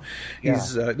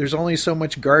 He's there's only so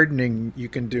much gardening you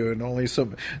can do, and only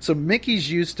so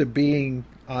Mickey's used to being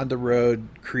on the road,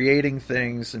 creating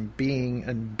things and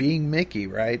being Mickey,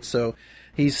 right? So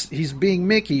he's being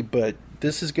Mickey, but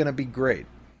this is going to be great.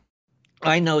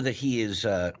 I know that he is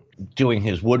doing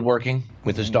his woodworking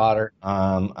with his daughter,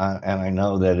 and I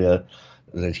know that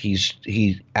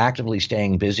he's actively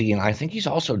staying busy, and I think he's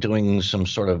also doing some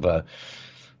sort of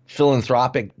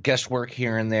philanthropic guest work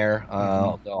here and there.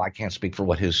 Although I can't speak for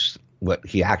what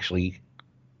he actually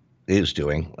is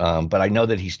doing, but I know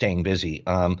that he's staying busy.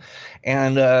 Oh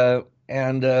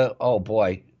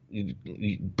boy,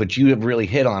 but you have really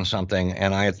hit on something,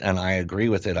 and I agree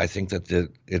with it. I think that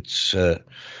it's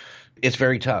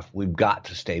very tough. We've got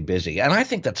to stay busy, and I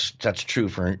think that's true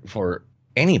for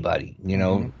anybody,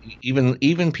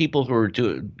 even people who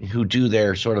do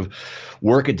their sort of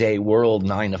workaday world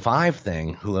 9-to-5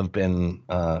 thing, who have been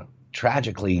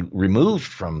tragically removed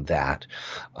from that.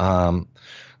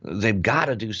 They've got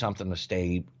to do something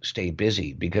to stay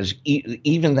busy, because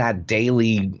even that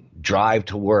daily drive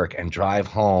to work and drive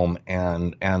home,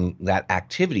 and that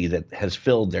activity that has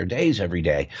filled their days every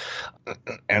day,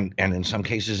 and in some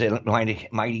cases it might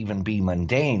even be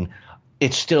mundane.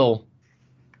 It's still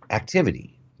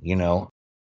activity, you know.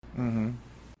 Mm-hmm.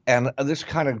 And this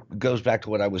kind of goes back to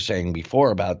what I was saying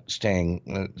before about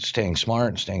staying smart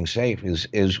and staying safe.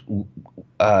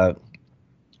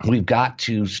 We've got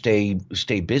to stay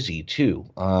busy too,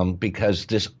 because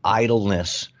this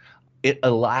idleness, it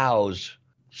allows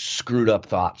screwed up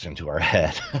thoughts into our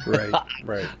head.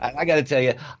 Right. I got to tell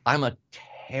you, I'm a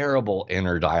terrible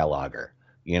inner dialoguer.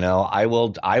 You know, I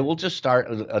will just start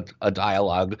a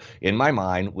dialogue in my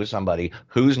mind with somebody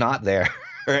who's not there.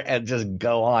 And just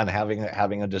go on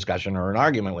having a discussion or an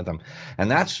argument with them,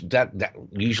 and that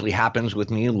usually happens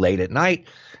with me late at night,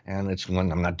 and it's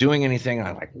when I'm not doing anything. And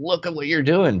I'm like, look at what you're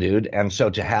doing, dude. And so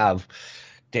to have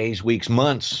days, weeks,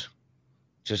 months,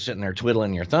 just sitting there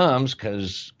twiddling your thumbs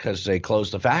because they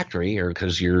closed the factory or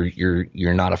because you're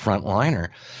not a frontliner,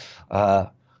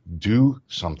 do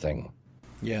something.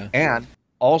 Yeah. And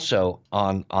also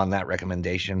on that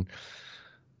recommendation,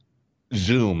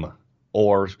 Zoom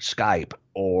or Skype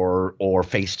or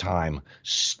FaceTime,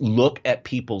 look at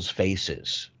people's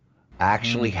faces,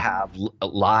 actually have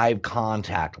live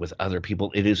contact with other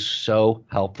people. It is so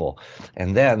helpful.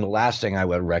 And then the last thing I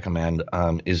would recommend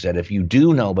is that if you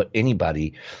do know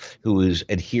anybody who is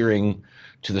adhering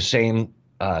to the same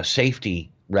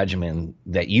safety regimen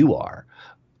that you are,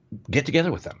 get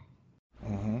together with them.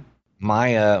 Mm-hmm.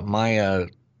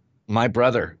 My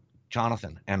brother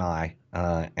Jonathan and I,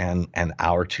 and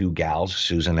our two gals,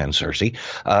 Susan and Cersei,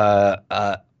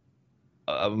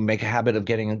 make a habit of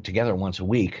getting together once a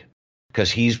week, because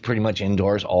he's pretty much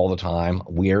indoors all the time.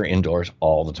 We're indoors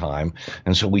all the time.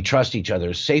 And so we trust each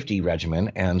other's safety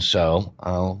regimen. And so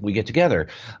we get together.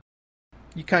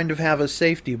 You kind of have a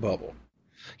safety bubble.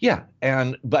 Yeah.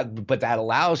 But that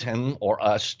allows him or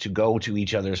us to go to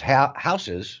each other's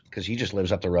houses, because he just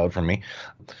lives up the road from me,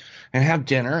 and have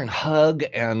dinner and hug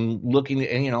and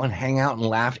and hang out and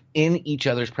laugh in each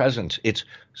other's presence. It's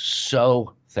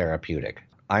so therapeutic.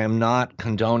 I am not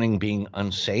condoning being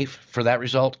unsafe for that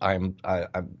result. I'm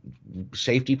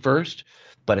safety first.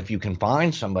 But if you can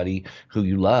find somebody who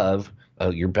you love,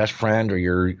 your best friend or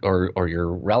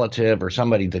your relative or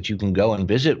somebody that you can go and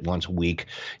visit once a week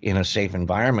in a safe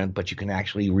environment, but you can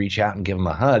actually reach out and give them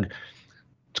a hug,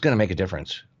 it's going to make a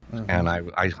difference. Mm-hmm. And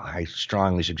I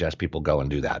strongly suggest people go and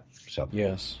do that. So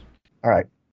yes. All right.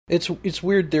 It's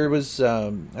weird. There was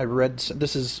I read,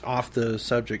 this is off the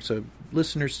subject, so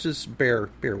listeners, just bear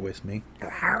with me.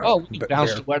 Oh,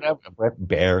 bounce to whatever.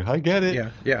 Bear, I get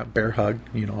it. Yeah, bear hug,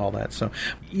 all that. So,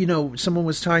 someone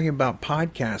was talking about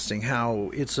podcasting,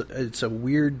 how it's a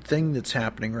weird thing that's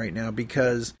happening right now,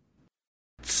 because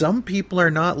some people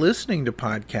are not listening to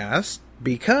podcasts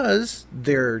because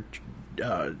their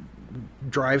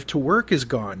drive to work is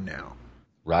gone now.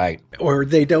 Right. Or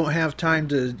they don't have time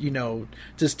to,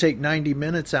 just take 90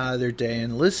 minutes out of their day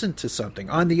and listen to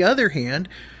something. On the other hand,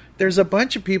 there's a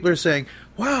bunch of people who are saying,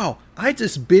 wow, I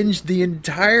just binged the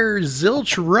entire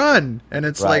Zilch run. And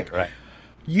it's right.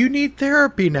 You need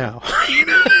therapy now.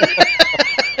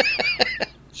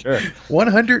 Sure.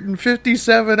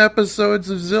 157 episodes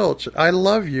of Zilch. I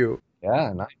love you.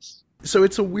 Yeah, nice. So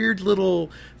it's a weird little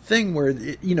thing where,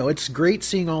 it's great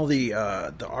seeing all the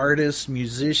artists,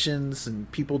 musicians,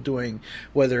 and people doing,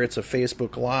 whether it's a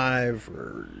Facebook Live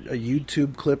or a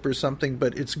YouTube clip or something,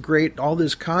 but it's great, all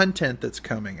this content that's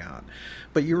coming out.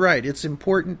 But you're right, it's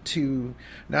important to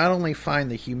not only find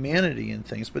the humanity in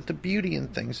things, but the beauty in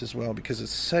things as well, because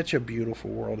it's such a beautiful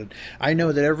world. And I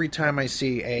know that every time I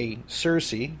see a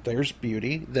Cersei, there's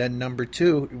beauty. Then number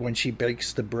two, when she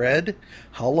bakes the bread,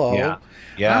 hello.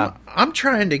 Yeah. I'm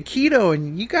trying to keto,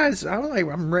 and you guys,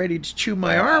 I'm ready to chew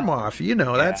my arm off.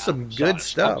 That's some good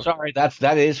stuff. I'm sorry,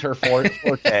 that is her forte.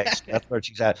 That's what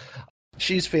she's at.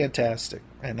 She's fantastic,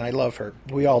 and I love her.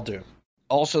 We all do.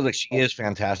 Also, that she is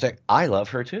fantastic. I love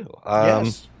her too.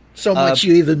 Yes. So much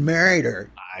you even married her.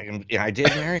 I did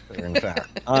marry her, in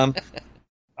fact.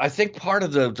 I think part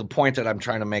of the point that I'm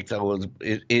trying to make, though,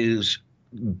 is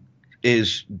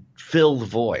fill the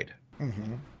void.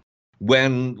 Mm-hmm.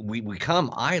 When we become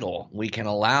idle, we can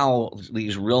allow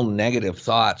these real negative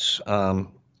thoughts. And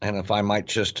if I might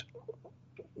just,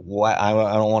 I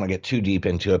don't want to get too deep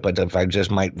into it, but if I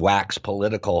just might wax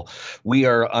political, we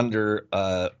are under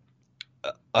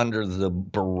the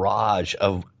barrage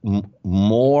of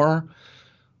more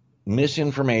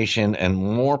misinformation and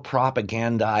more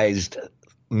propagandized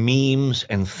memes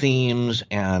and themes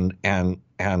and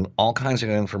all kinds of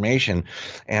information.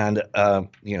 And,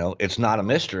 it's not a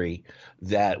mystery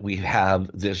that we have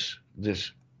this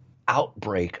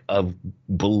outbreak of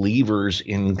believers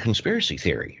in conspiracy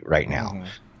theory right now.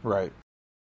 Mm-hmm. Right.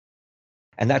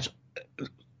 And that's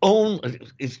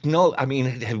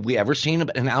have we ever seen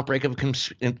an outbreak of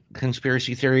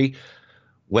conspiracy theory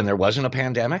when there wasn't a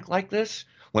pandemic like this?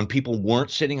 When people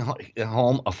weren't sitting at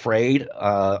home afraid,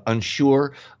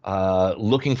 unsure,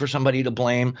 looking for somebody to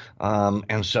blame,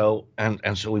 and so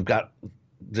we've got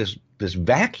this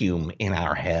vacuum in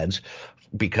our heads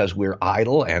because we're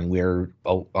idle and we're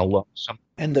alone.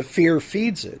 And the fear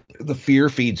feeds it. The fear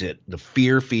feeds it. The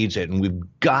fear feeds it, and we've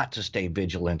got to stay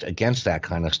vigilant against that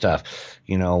kind of stuff.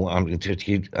 You know,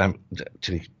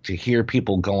 to hear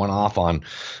people going off on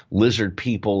lizard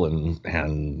people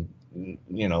and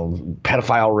you know,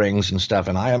 pedophile rings and stuff.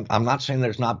 And I'm not saying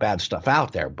there's not bad stuff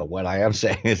out there, but what I am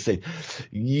saying is that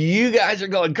you guys are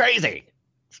going crazy.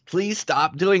 Please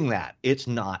stop doing that. It's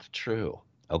not true.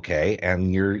 Okay.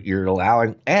 And you're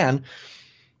allowing, and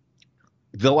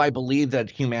though I believe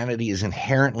that humanity is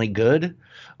inherently good,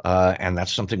 and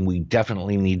that's something we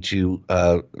definitely need to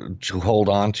hold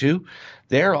on to,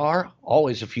 there are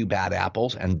always a few bad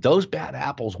apples, and those bad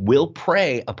apples will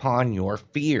prey upon your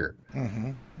fear.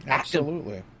 Mm-hmm.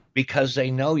 Absolutely. Because they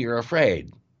know you're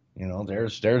afraid. You know,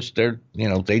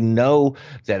 they know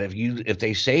that if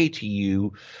they say to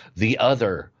you, the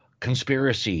other,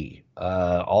 conspiracy,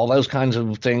 all those kinds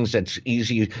of things, that's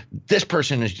easy. This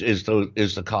person is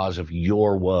the cause of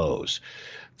your woes.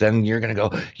 Then you're going to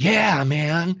go, yeah,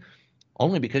 man,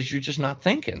 only because you're just not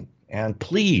thinking. And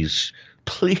please,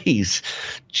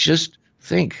 just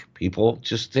think, people.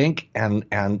 Just think, and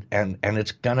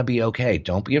it's going to be okay.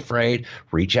 Don't be afraid.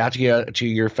 Reach out to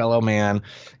your fellow man,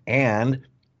 and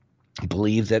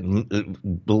believe in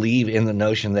the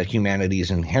notion that humanity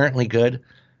is inherently good.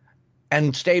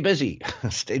 And stay busy.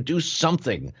 Do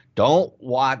something.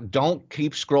 Don't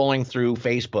keep scrolling through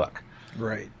Facebook.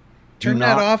 Right. Turn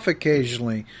that off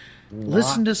occasionally.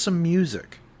 Listen to some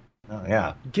music. Oh,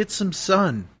 yeah. Get some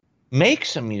sun. Make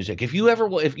some music. If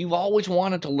you've always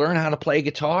wanted to learn how to play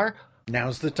guitar,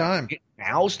 now's the time.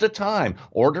 Now's the time.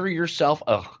 Order yourself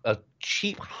a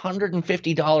cheap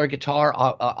 $150 guitar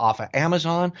off of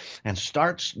Amazon and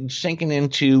start sinking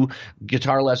into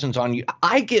guitar lessons on you.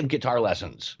 I give guitar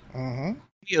lessons. Mm-hmm.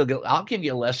 I'll give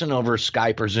you a lesson over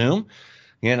Skype or Zoom,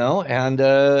 you know, and,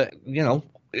 you know,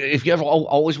 if you ever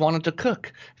always wanted to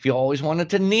cook, if you always wanted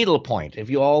to needlepoint, if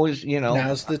you always, you know.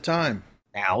 Now's the time.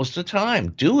 Now's the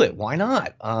time. Do it. Why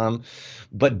not?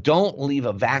 But don't leave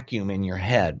a vacuum in your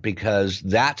head, because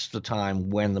that's the time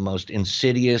when the most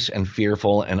insidious and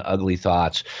fearful and ugly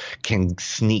thoughts can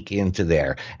sneak into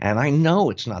there. And I know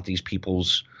it's not these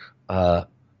people's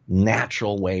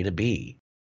natural way to be.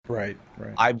 Right.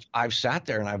 I've sat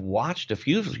there and I've watched a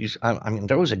few of these. I mean,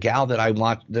 there was a gal that I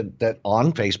watched that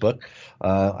on Facebook.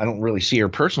 I don't really see her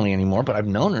personally anymore, but I've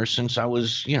known her since I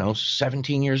was,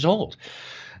 17 years old.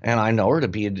 And I know her to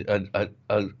be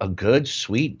a good,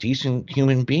 sweet, decent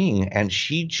human being. And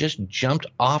she just jumped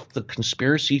off the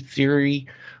conspiracy theory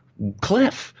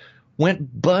cliff,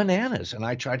 went bananas. And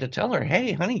I tried to tell her,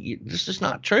 hey, honey, this is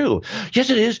not true. Yes,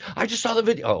 it is. I just saw the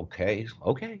video. Okay.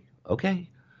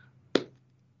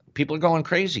 People are going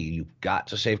crazy. You've got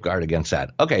to safeguard against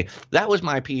that. Okay, that was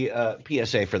my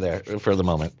PSA for the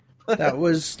moment. That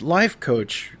was Life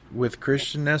Coach with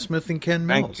Christian Nesmith and Ken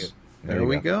Mills. Thank you. There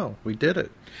we go. We did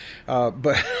it.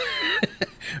 But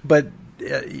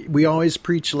we always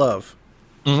preach love.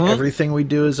 Mm-hmm. Everything we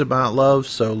do is about love,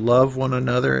 so love one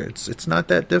another. It's not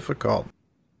that difficult.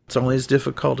 It's only as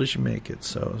difficult as you make it.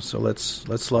 So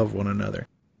let's love one another.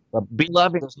 But be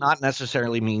loving does not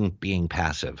necessarily mean being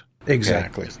passive.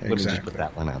 Exactly. Okay. Let me just put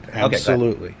that one out there.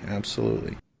 Absolutely.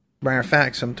 Absolutely. Matter of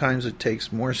fact, sometimes it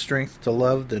takes more strength to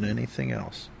love than anything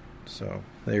else. So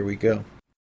there we go.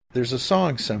 There's a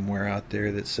song somewhere out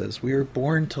there that says, we are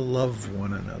born to love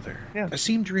one another. Yeah. I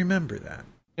seem to remember that.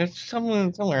 It's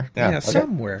somewhere. Yeah, okay.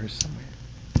 somewhere.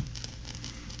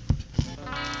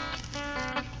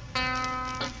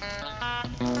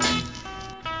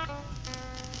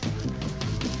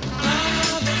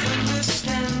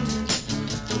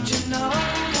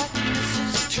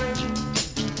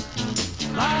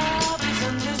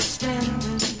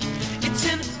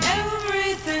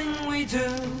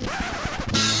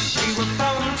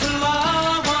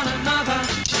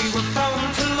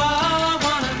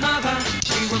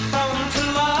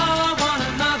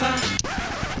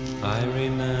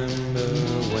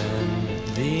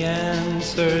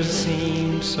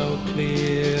 Seemed so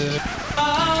clear.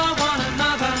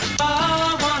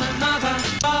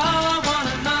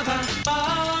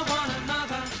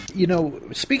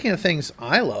 Speaking of things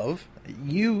I love,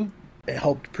 you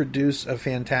helped produce a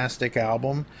fantastic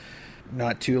album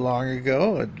not too long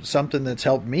ago, something that's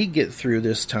helped me get through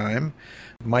this time,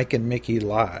 Mike and Mickey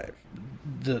Live.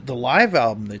 The live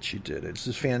album that you did, it's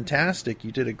just fantastic.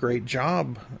 You did a great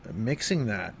job mixing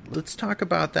that. Let's talk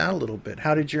about that a little bit.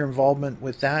 How did your involvement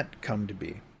with that come to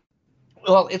be?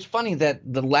 Well, it's funny that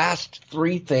the last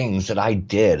 3 things that I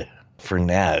did for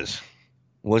Nez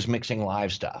was mixing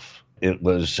live stuff. It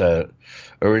was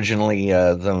originally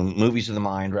the Movies of the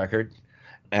Mind record,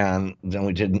 and then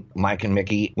we did Mike and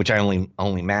Mickey, which I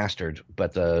only mastered,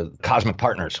 but the Cosmic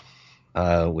Partners,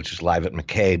 which is live at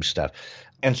McCabe's stuff.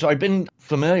 And so I've been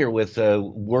familiar with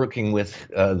working with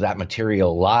that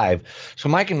material live. So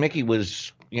Mike and Mickey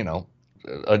was,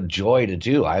 a joy to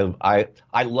do. I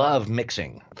love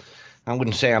mixing. I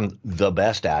wouldn't say I'm the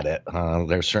best at it.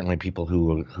 There's certainly people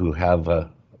who have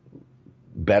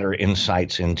better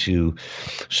insights into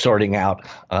sorting out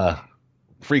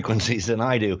frequencies than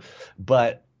I do.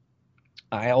 But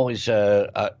I always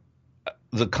the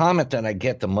comment that I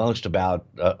get the most about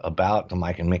the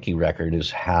Mike and Mickey record is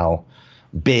how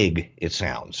big it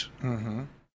sounds. Mm-hmm.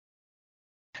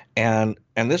 And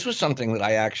this was something that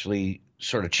I actually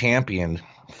sort of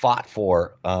fought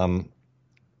for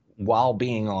while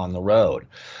being on the road.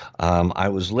 I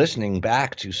was listening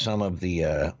back to some of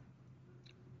the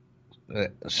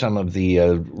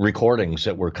recordings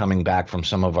that were coming back from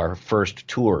some of our first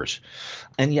tours.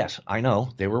 And yes, I know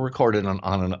they were recorded on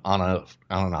an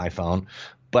iPhone,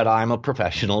 but I'm a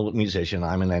professional musician.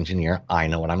 I'm an engineer. I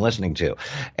know what I'm listening to.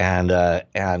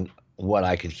 And what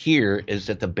I could hear is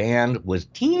that the band was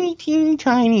teeny, teeny,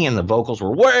 tiny, and the vocals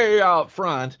were way out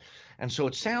front. And so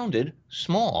it sounded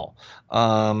small.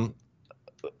 And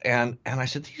I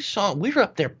said, these songs, we were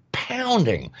up there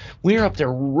pounding. We were up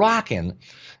there rocking.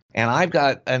 And I've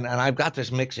got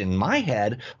this mix in my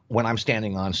head when I'm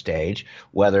standing on stage,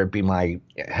 whether it be my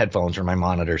headphones or my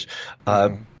monitors,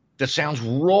 that sounds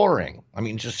roaring. I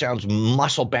mean, just sounds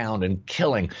muscle bound and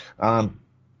killing. And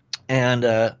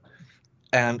then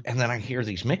I hear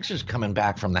these mixes coming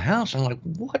back from the house. I'm like,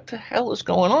 what the hell is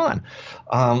going on?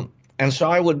 And so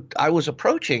I was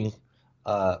approaching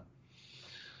the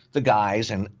guys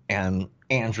and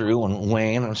Andrew and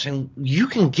Wayne, and I'm saying, you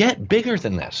can get bigger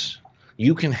than this.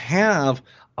 You can have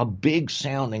a big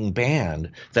sounding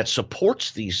band that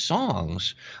supports these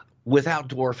songs without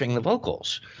dwarfing the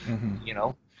vocals. Mm-hmm.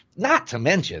 Not to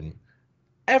mention,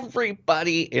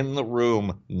 everybody in the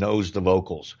room knows the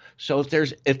vocals. So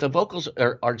if the vocals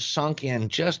are sunk in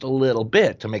just a little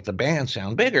bit to make the band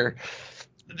sound bigger,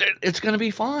 it's going to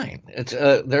be fine.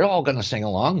 They're all going to sing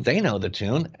along. They know the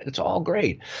tune. It's all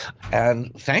great.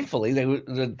 And thankfully,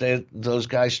 those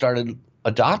guys started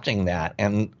adopting that.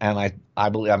 And I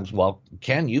believe, well,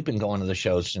 Ken, you've been going to the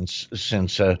shows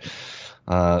since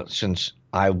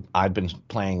I've been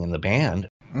playing in the band.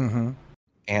 Mm-hmm.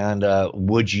 And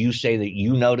would you say that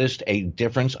you noticed a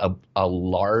difference, a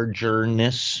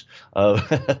largeness of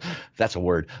that's a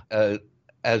word,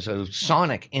 as a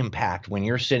sonic impact when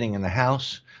you're sitting in the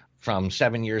house from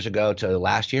 7 years ago to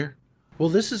last year? Well,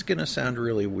 this is going to sound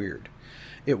really weird.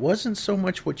 It wasn't so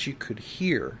much what you could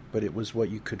hear, but it was what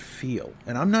you could feel.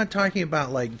 And I'm not talking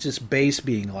about like just bass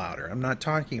being louder. I'm not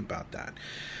talking about that.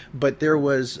 But there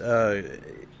was,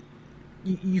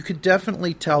 you could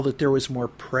definitely tell that there was more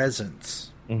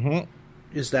presence. Mm-hmm.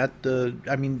 Is that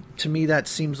to me, that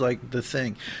seems like the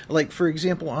thing. Like, for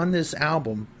example, on this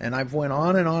album, and I've went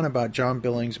on and on about John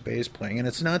Billings' bass playing, and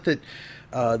it's not that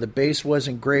the bass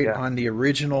wasn't great on the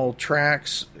original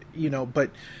tracks,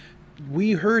 but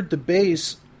we heard the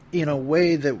bass in a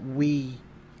way that we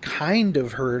kind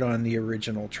of heard on the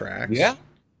original tracks. Yeah.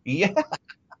 Yeah.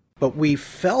 But we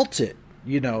felt it,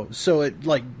 so it,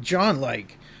 like, John,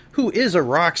 like, who is a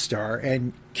rock star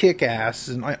and kick-ass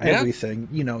and everything,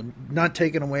 not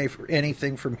taking away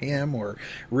anything from him or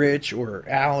Rich or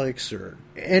Alex or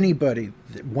anybody,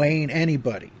 Wayne,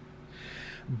 anybody.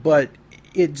 But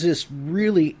it just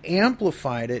really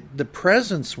amplified it. The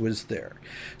presence was there.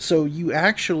 So you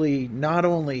actually not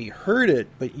only heard it,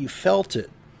 but you felt it.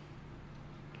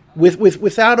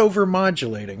 Without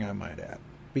over-modulating, I might add.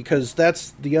 Because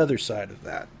that's the other side of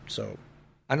that. So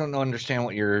I don't understand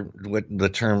what the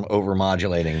term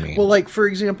over-modulating means. Well, like, for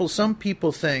example, some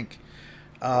people think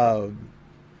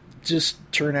just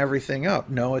turn everything up.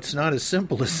 No, it's not as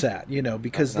simple as that,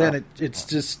 because then it's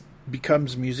just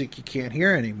becomes music you can't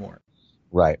hear anymore.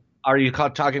 Right. Are you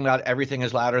talking about everything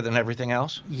is louder than everything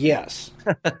else? Yes.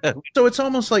 So it's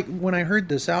almost like when I heard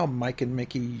this album, Mike and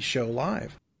Mickey Show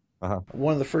Live,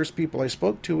 one of the first people I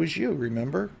spoke to was you,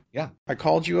 remember? Yeah. I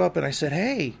called you up and I said,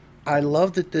 hey, I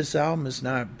love that this album is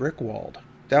not brick-walled.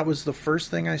 That was the first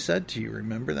thing I said to you.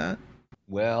 Remember that?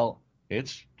 Well,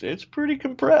 it's pretty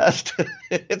compressed.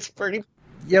 It's pretty.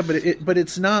 Yeah, but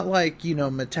it's not like,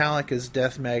 Metallica's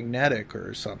Death Magnetic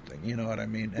or something. You know what I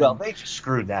mean? Well, they just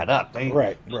screwed that up.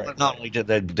 Right. Not only did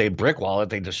they brickwall it,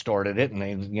 they distorted it, and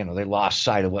they lost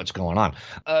sight of what's going on.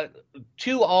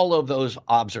 To all of those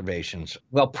observations,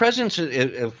 well, presence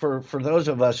for those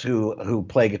of us who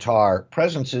play guitar,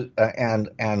 presence and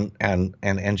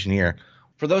engineer.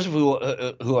 For those of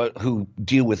who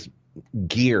deal with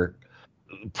gear,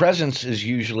 presence is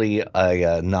usually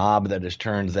a knob that is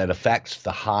turned that affects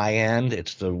the high end.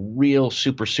 It's the real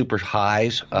super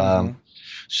highs.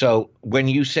 So when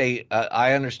you say,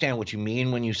 I understand what you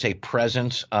mean when you say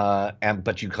presence,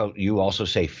 but you also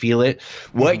say feel it.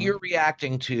 What you're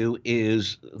reacting to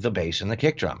is the bass and the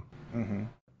kick drum.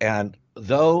 And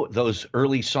though those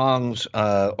early songs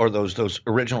or those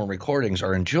original recordings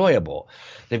are enjoyable,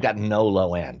 they've got no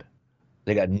low end.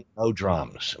 They got no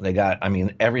drums.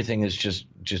 Everything is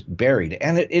just buried.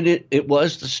 And it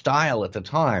was the style at the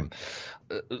time.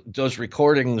 Those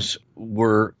recordings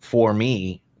were, for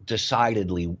me,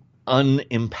 decidedly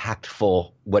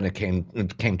unimpactful when it came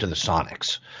to the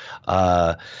sonics.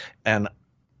 And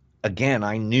again,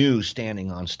 I knew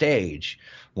standing on stage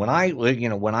when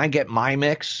I get my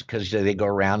mix, because they go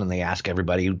around and they ask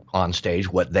everybody on stage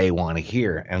what they want to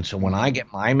hear. And so when I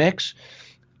get my mix,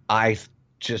 I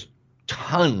just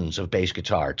tons of bass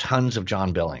guitar, tons of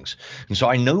John Billings. And so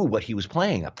I knew what he was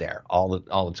playing up there all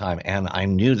the time. And I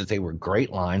knew that they were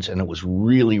great lines, and it was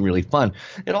really, really fun.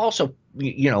 It also,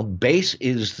 bass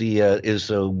is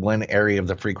the one area of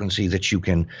the frequency that you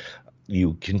can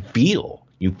feel.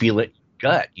 You feel it in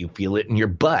your gut, you feel it in your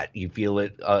butt, you feel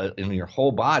it in your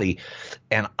whole body.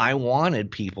 And I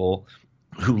wanted people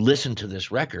who listen to this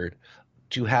record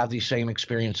to have the same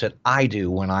experience that I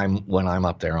do when I'm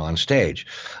up there on stage.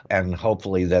 And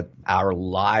hopefully that our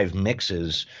live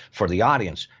mixes for the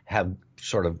audience have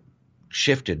sort of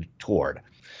shifted toward.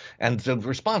 And the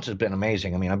response has been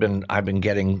amazing. I mean, I've been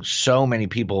getting so many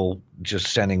people just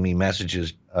sending me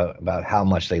messages about how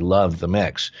much they love the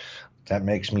mix. That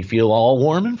makes me feel all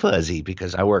warm and fuzzy,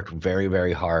 because I worked very,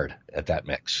 very hard at that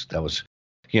mix. That was,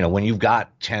 when you've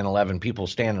got 10, 11 people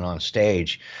standing on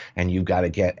stage and you've got to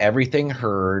get everything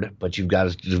heard, but you've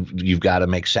got to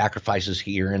make sacrifices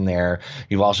here and there.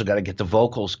 You've also got to get the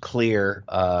vocals clear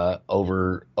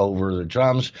over the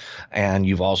drums, and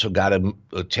you've also got to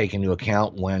take into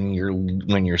account when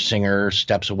your singer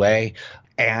steps away.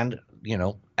 And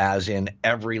as in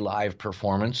every live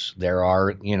performance, there are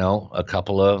a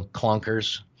couple of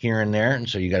clunkers here and there, and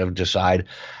so you got to decide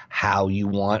how you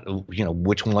want,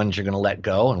 which ones you're going to let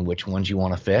go and which ones you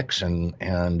want to fix. And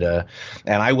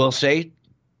I will say,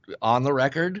 on the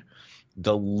record,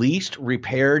 the least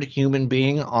repaired human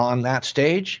being on that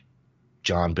stage,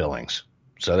 John Billings.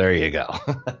 So there you go.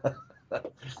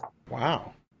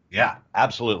 Wow. Yeah,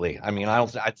 absolutely. I mean, I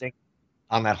think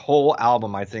on that whole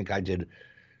album, I think I did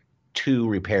 2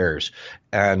 repairs,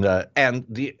 and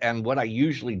what I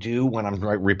usually do when I'm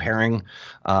repairing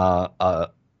a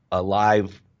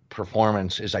live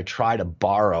performance is I try to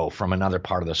borrow from another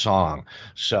part of the song.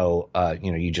 So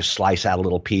you just slice out a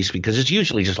little piece, because it's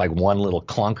usually just like one little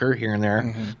clunker here and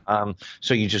there.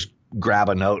 So you just grab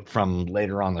a note from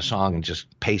later on the song and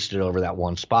just paste it over that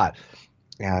one spot,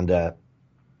 and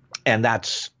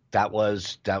that's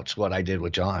what I did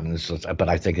with John. But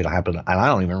I think it happened, and I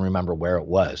don't even remember where it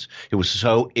was. It was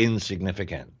so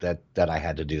insignificant that I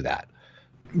had to do that.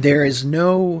 There is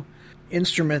no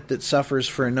instrument that suffers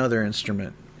for another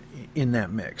instrument in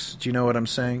that mix. Do you know what I'm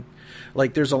saying?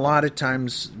 Like, there's a lot of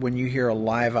times when you hear a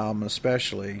live album,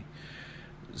 especially,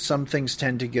 some things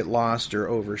tend to get lost or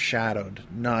overshadowed.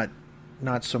 Not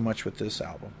so much with this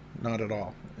album. Not at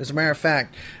all. As a matter of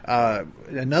fact,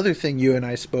 another thing you and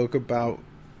I spoke about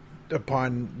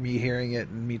upon me hearing it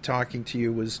and me talking to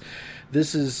you was,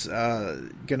 this is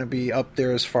going to be up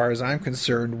there as far as I'm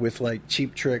concerned with like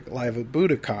Cheap Trick live at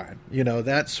Budokan,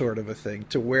 that sort of a thing,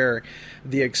 to where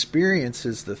the experience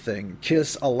is the thing.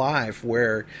 Kiss Alive,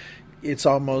 where it's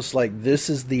almost like this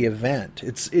is the event.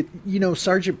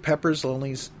 Sgt. Pepper's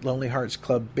Lonely Hearts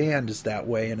Club Band is that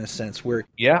way in a sense, where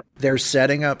they're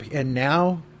setting up, and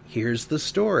now here's the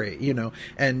story,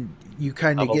 and you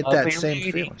kind of get that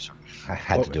same feeling. I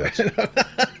had to do it.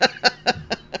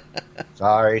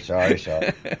 Sorry.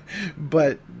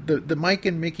 But the Mike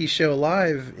and Mickey Show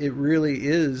live, it really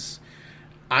is,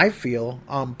 I feel,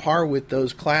 on par with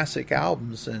those classic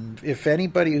albums. And if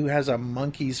anybody who has a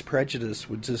Monkey's prejudice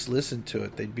would just listen to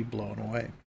it, they'd be blown away.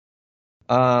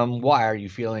 Why are you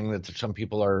feeling that some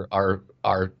people are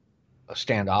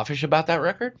standoffish about that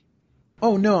record?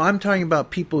 Oh no, I'm talking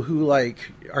about people who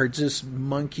like are just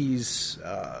monkeys.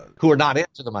 Who are not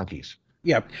into the Monkees.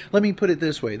 Yeah, let me put it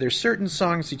this way. There's certain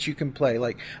songs that you can play.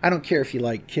 Like, I don't care if you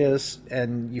like Kiss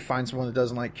and you find someone that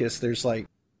doesn't like Kiss. There's like,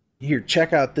 here,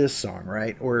 check out this song,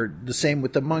 right? Or the same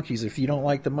with the Monkees. If you don't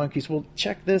like the Monkees, well,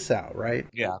 check this out, right?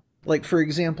 Yeah. Like, for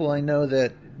example, I know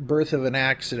that Birth of an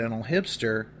Accidental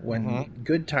Hipster, when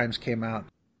Good Times came out,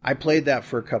 I played that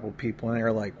for a couple people, and they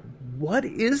were like, what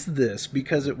is this?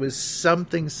 Because it was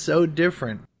something so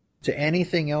different to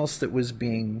anything else that was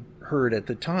being heard at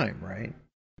the time, right?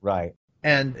 Right.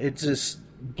 And it just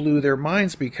blew their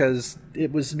minds because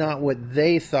it was not what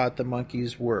they thought the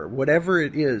Monkees were. Whatever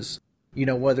it is, you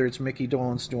know, whether it's Mickey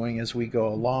Dolenz doing As We Go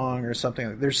Along or something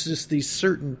like that, there's just these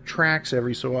certain tracks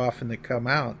every so often that come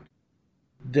out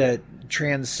that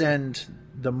transcend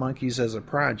the Monkees as a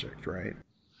project, right?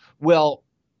 Well,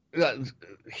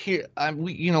 here,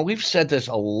 we've said this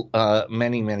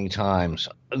many, many times.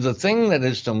 The thing that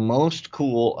is the most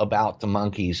cool about the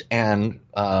Monkees, and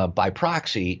by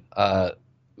proxy, the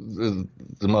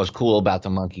most cool about the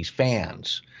Monkees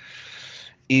fans,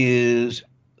 is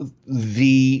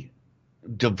the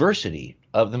diversity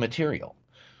of the material.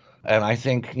 And I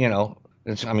think,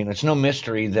 it's no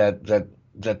mystery that the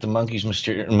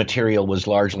Monkees material was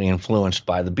largely influenced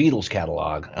by the Beatles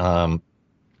catalog.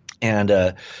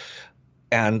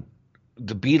 And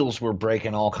the Beatles were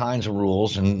breaking all kinds of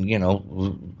rules and,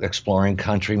 exploring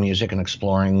country music and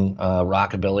exploring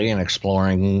rockabilly and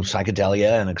exploring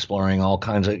psychedelia and exploring all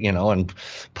kinds of, and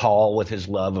Paul with his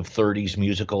love of 30s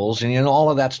musicals and,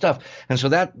 all of that stuff. And so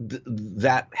that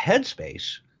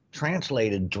headspace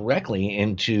translated directly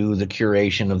into the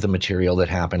curation of the material that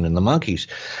happened in the Monkees.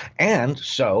 And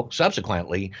so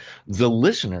subsequently, the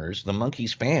listeners, the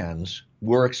Monkees fans,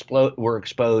 were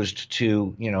exposed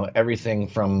to, everything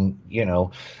from,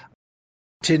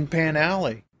 Tin Pan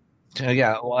Alley.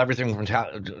 Everything from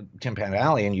Tin Pan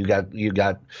Alley, and you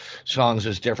got songs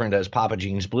as different as Papa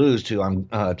Jean's Blues to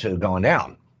Going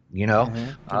Down,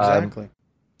 Exactly.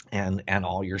 And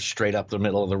all your straight up the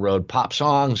middle of the road pop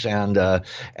songs and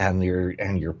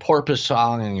your Porpoise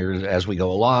song and your As We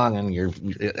Go Along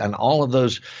and all of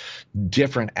those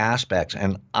different aspects.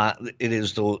 And it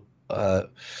is the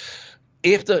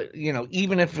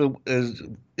even if it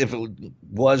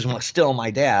was still my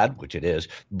dad, which it is,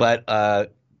 but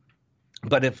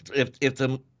if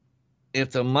the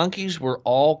Monkees were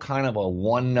all kind of a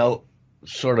one note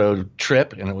sort of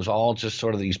trip and it was all just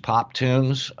sort of these pop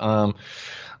tunes,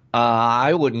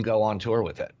 I wouldn't go on tour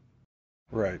with it.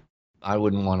 Right. I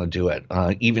wouldn't want to do it,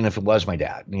 even if it was my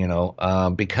dad,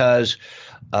 because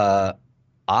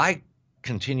I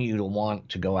continue to want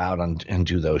to go out and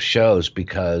do those shows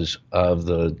because of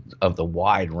the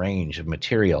wide range of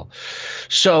material.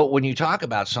 So when you talk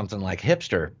about something like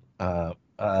Hipster,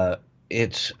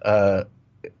 it's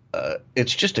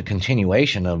just a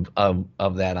continuation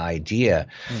of that idea.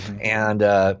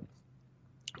 And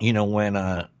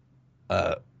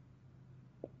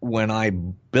when I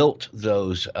built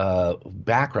those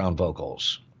background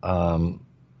vocals,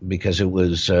 because it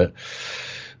was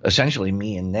essentially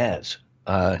me and Nez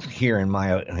here in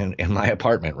my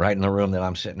apartment, right in the room that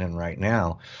I'm sitting in right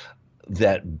now,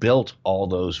 that built all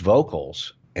those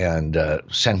vocals and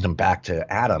sent them back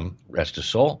to Adam, rest his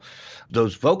soul.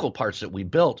 Those vocal parts that we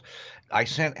built, I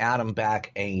sent Adam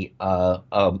back a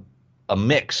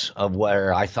mix of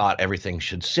where I thought everything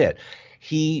should sit.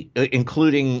 He,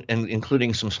 including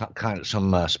some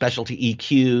specialty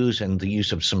EQs and the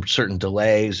use of some certain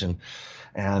delays and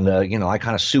I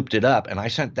kind of souped it up and I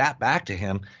sent that back to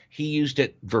him. He used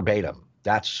it verbatim.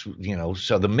 That's,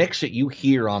 so the mix that you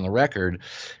hear on the record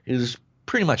is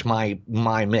pretty much my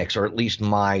mix, or at least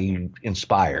my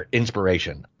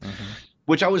inspiration.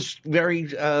 Which I was very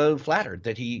flattered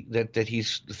that he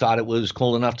thought it was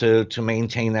cool enough to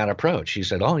maintain that approach. He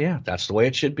said, "Oh yeah, that's the way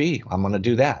it should be. I'm going to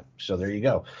do that." So there you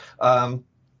go.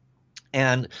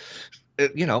 And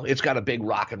it's got a big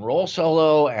rock and roll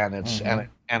solo, and it's and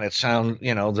it sound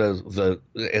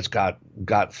it's got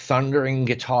thundering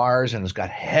guitars and it's got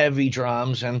heavy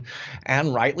drums and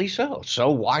rightly so.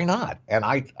 So why not? And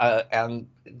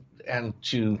and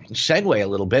to segue a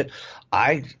little bit,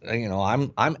 I'm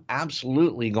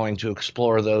absolutely going to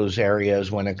explore those areas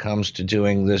when it comes to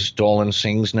doing this Dolenz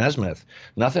Sings Nesmith.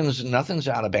 Nothing's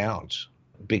out of bounds,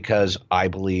 because I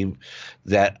believe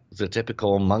that the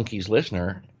typical Monkees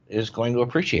listener is going to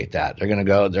appreciate that. They're going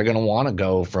to want to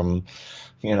go from,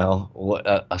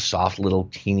 a soft little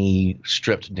teeny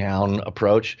stripped down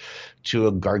approach to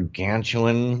a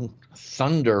gargantuan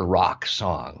thunder rock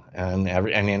song and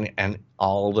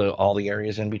all the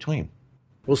areas in between.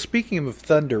 Well, speaking of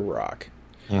thunder rock,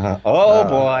 Oh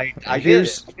boy,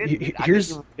 here's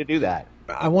to do that.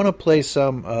 I want to play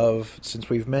some of, since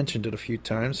we've mentioned it a few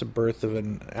times, The Birth of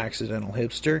an Accidental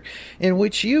Hipster, in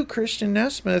which you, Christian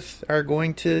Nesmith, are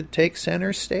going to take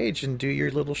center stage and do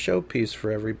your little showpiece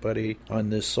for everybody on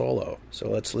this solo. So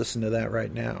let's listen to that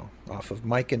right now, off of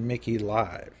Mike and Mickey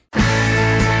Live. And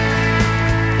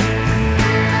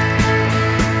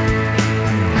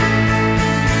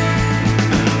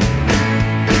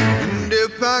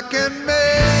if I can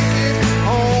make it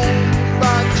home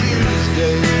by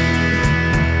Tuesday,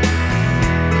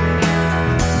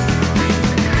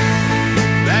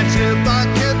 that's if I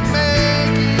can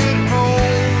make it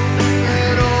home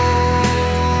at all.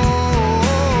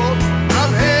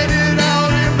 I'm headed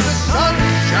out in the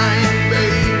sunshine,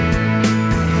 babe,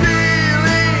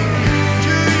 feeling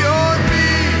to your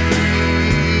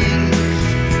knees.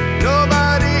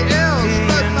 Nobody else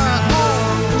but my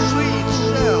own sweet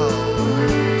self.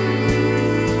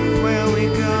 Where we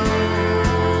go?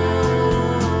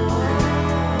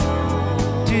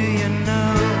 Do you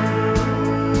know?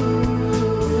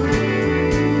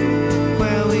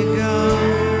 Where we go?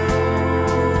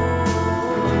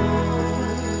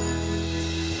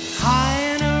 High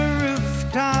in a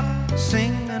rooftop,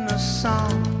 singing a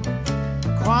song.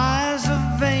 Choirs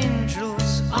of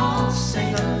angels all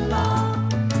sing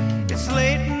along. It's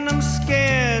late and I'm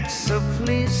scared, so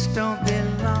please don't be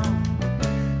long.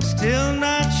 Still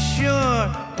not sure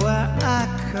where I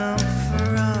come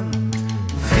from.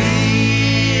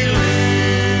 Feeling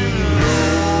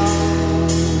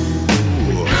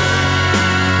low.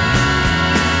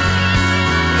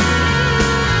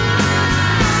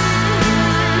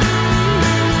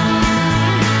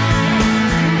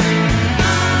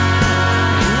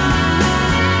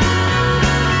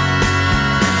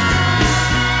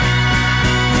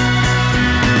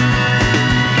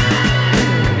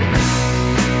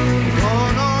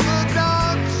 Gone on a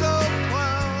dance so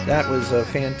proud. That was a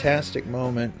fantastic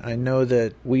moment. I know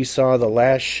that we saw the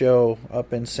last show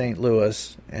up in St.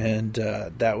 Louis, and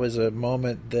that was a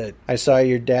moment that I saw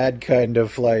your dad kind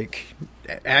of like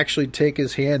actually take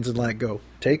his hands and like go,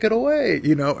 take it away,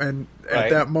 you know, and at Right.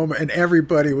 that moment, and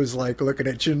everybody was like looking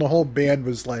at you, and the whole band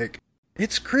was like,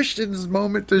 it's Christian's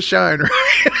moment to shine,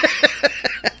 right?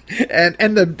 and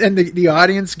the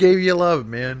audience gave you love,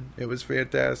 man. It was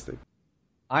fantastic.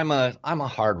 I'm a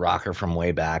hard rocker from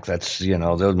way back. That's,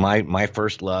 my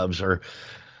first loves are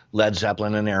Led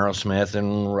Zeppelin and Aerosmith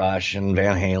and Rush and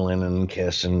Van Halen and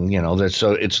Kiss, and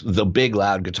so it's the big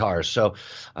loud guitars. So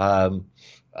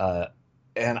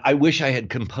and I wish I had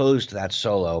composed that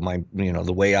solo.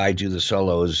 The way I do the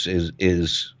solo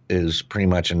is pretty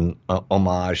much an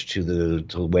homage to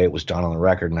the way it was done on the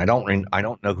record. And I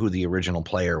don't know who the original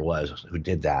player was who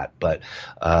did that, but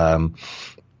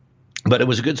it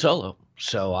was a good solo.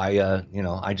 So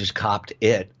I just copped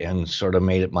it and sort of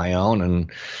made it my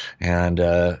own,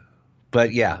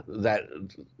 but yeah, that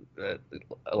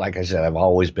like I said, I've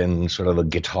always been sort of a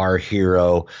guitar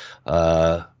hero,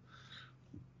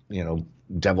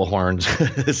 devil horns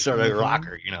sort of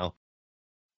rocker,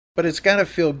 But it's got to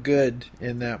feel good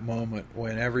in that moment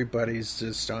when everybody's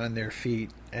just on their feet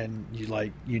and you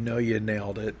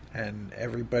nailed it and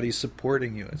everybody's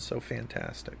supporting you. It's so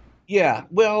fantastic. Yeah,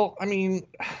 well, I mean,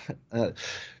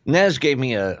 Nez gave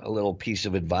me a little piece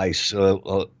of advice,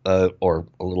 or a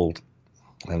little,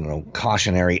 I don't know,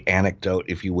 cautionary anecdote,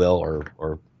 if you will,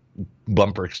 or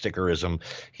bumper stickerism.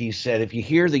 He said, if you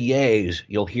hear the yays,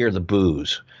 you'll hear the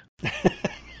boos.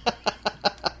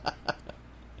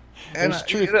 There's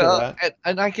truth to that.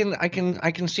 And I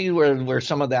can see where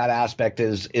some of that aspect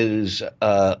is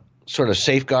sort of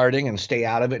safeguarding and stay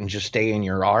out of it and just stay in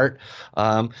your art.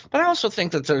 But I also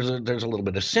think that there's a little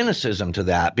bit of cynicism to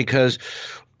that because,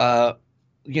 the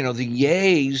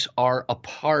yays are a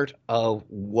part of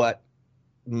what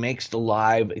makes the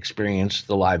live experience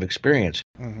the live experience.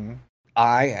 Mm-hmm.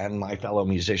 I and my fellow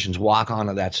musicians walk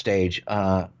onto that stage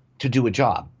to do a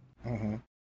job. Mm-hmm.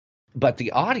 But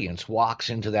the audience walks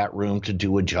into that room to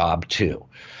do a job too.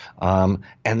 And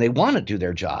they want to do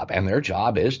their job. And their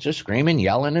job is to scream and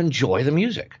yell and enjoy the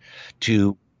music,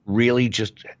 to really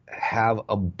just have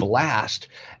a blast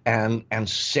and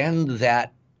send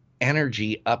that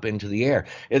energy up into the air.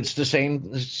 It's the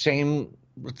same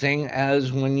thing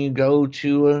as when you go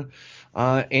to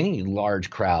any large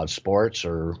crowd, sports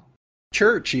or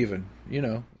church even,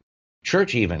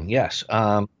 Church even, yes.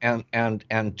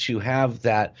 And to have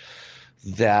that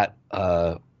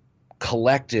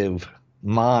collective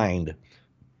mind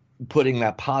putting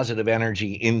that positive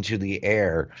energy into the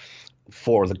air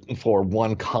for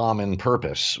one common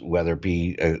purpose, whether it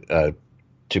be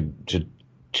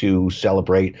to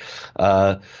celebrate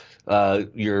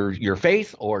your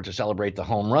faith, or to celebrate the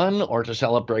home run, or to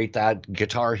celebrate that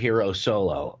guitar hero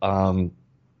solo.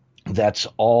 That's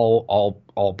all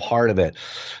part of it.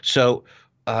 So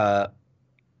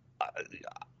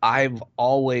I've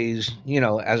always,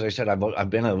 as I said, I've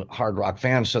been a hard rock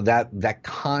fan. So that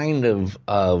kind of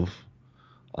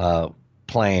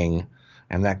playing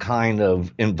and that kind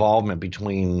of involvement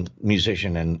between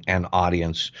musician and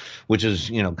audience, which is,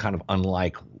 kind of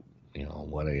unlike,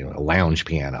 what a lounge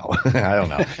piano, I don't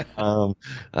know,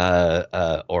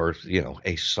 or,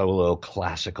 a solo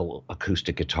classical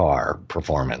acoustic guitar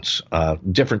performance,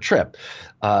 different trip.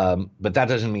 But that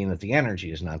doesn't mean that the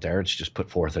energy is not there. It's just put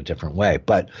forth a different way.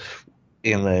 But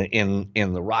in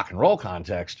the rock and roll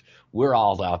context, we're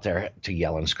all out there to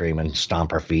yell and scream and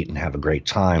stomp our feet and have a great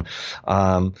time.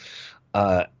 And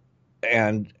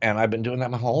I've been doing that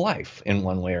my whole life in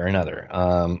one way or another.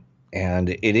 And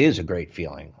it is a great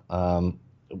feeling.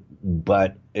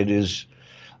 But it's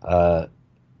a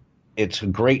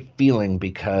great feeling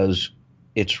because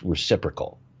it's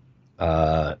reciprocal.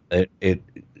 I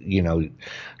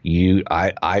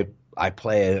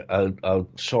play a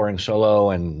soaring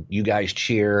solo and you guys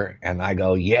cheer and I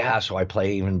go, yeah, so I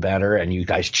play even better, and you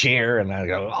guys cheer and I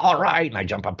go, all right, and I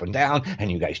jump up and down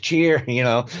and you guys cheer,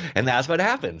 and that's what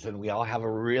happens, and we all have a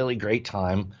really great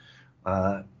time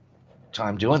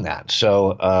doing that.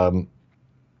 So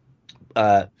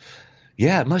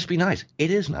yeah, it must be nice.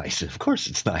 It is nice. Of course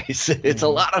it's nice. It's a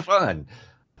lot of fun.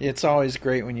 It's always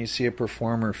great when you see a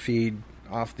performer feed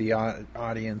off the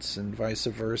audience and vice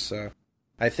versa.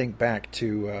 I think back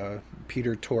to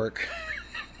Peter Tork.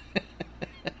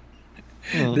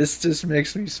 This just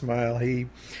makes me smile. He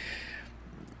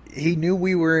knew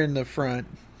we were in the front,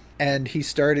 and he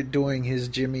started doing his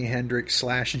Jimi Hendrix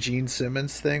 / Gene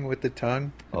Simmons thing with the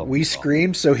tongue. We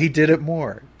screamed, so he did it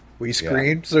more. We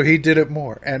screamed, so he did it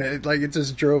more. And it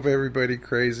just drove everybody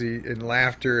crazy in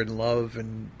laughter and love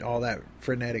and all that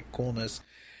frenetic coolness.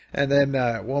 And then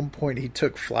at one point he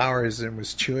took flowers and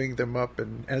was chewing them up,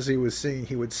 and as he was singing,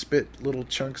 he would spit little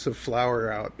chunks of flour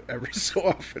out every so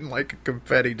often like a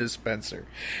confetti dispenser.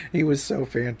 He was so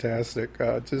fantastic.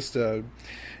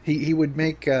 He would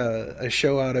make a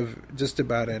show out of just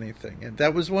about anything. And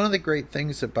that was one of the great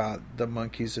things about the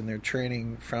Monkees and their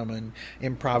training from an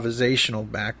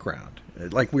improvisational background.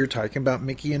 Like we were talking about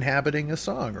Mickey inhabiting a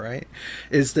song, right?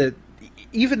 Is that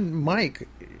even Mike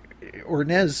or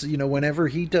Nez, whenever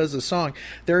he does a song,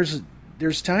 there's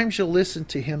times you'll listen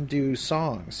to him do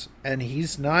songs and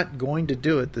he's not going to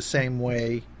do it the same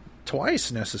way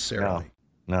twice necessarily.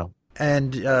 No.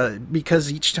 And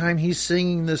because each time he's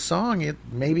singing the song, it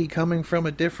may be coming from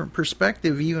a different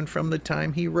perspective, even from the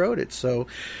time he wrote it. So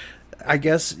I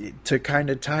guess to kind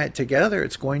of tie it together,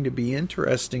 it's going to be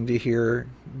interesting to hear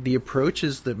the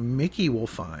approaches that Mickey will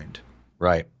find.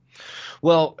 Right.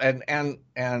 Well, and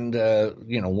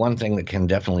one thing that can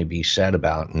definitely be said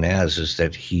about Nez is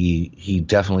that he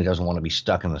definitely doesn't want to be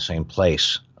stuck in the same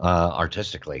place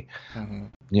artistically.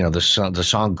 Mm-hmm. The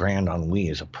song "Grand Ennui"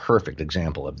 is a perfect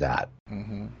example of that.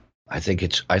 Mm-hmm. I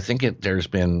think there's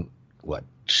been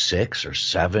 6 or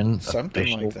 7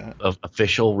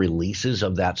 official releases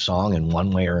of that song in one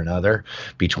way or another,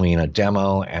 between a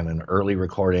demo and an early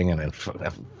recording and a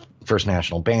First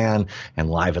National Band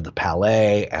and Live at the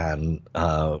Palais and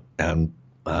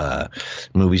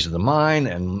Movies of the Mind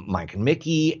and Mike and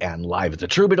Mickey and Live at the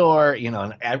Troubadour,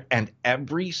 and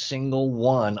every single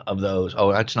one of those.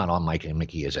 Oh, that's not on Mike and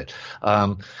Mickey, is it?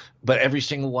 But every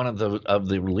single one of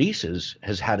the releases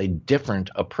has had a different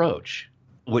approach,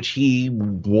 which he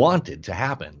wanted to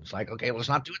happen. It's like, okay, let's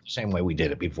not do it the same way we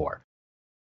did it before.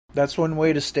 That's one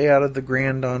way to stay out of the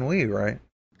Grand Ennui, right?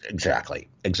 Exactly.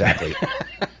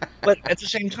 But at the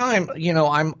same time,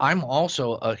 I'm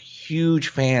also a huge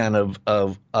fan of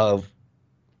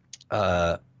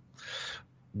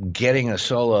getting a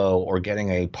solo or getting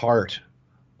a part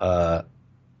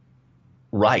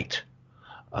right.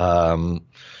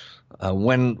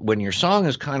 When your song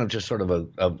is kind of just sort of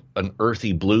an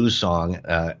earthy blues song,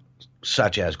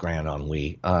 such as Grand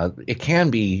Ennui, it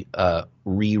can be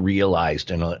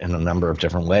re-realized in a number of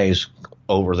different ways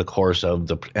over the course of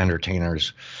the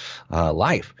entertainer's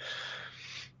life.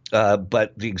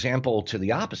 But the example to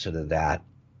the opposite of that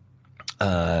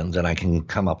I can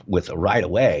come up with right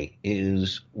away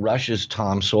is Rush's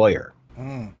Tom Sawyer.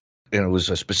 And it was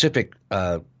a specific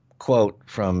quote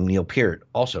from Neil Peart,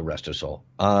 also rest his soul,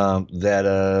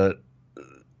 that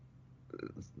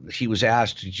he was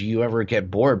asked, "Did you ever get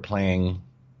bored playing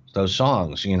those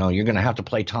songs. You know, you're going to have to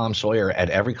play Tom Sawyer at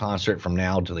every concert from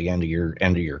now to the end of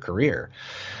your career.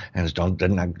 And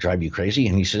doesn't that drive you crazy?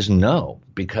 And he says, no,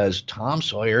 because Tom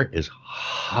Sawyer is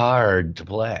hard to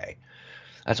play.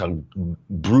 That's a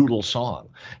brutal song.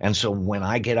 And so when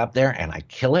I get up there and I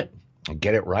kill it and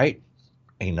get it right,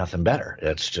 ain't nothing better.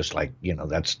 It's just like, you know,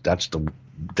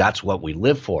 that's what we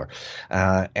live for.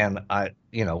 And I,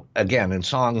 you know, again, in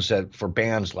songs that for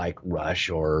bands like Rush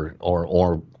or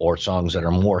songs that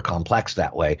are more complex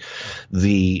that way,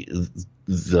 the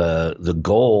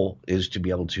goal is to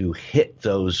be able to hit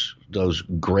those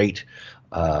great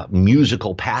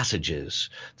musical passages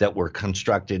that were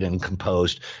constructed and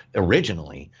composed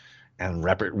originally, and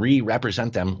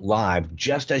represent them live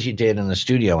just as you did in the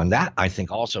studio. And that, I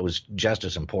think, also is just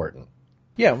as important.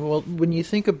 Yeah, well, when you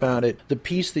think about it, the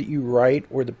piece that you write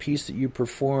or the piece that you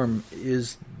perform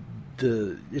it's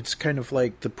kind of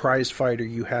like the prize fighter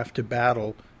you have to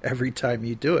battle every time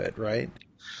you do it, right?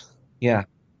 Yeah.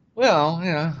 Well,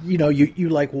 yeah. You know, you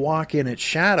like walk in its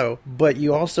shadow, but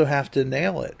you also have to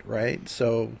nail it, right?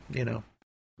 So, you know.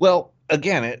 Well,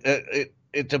 again,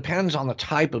 it depends on the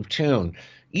type of tune.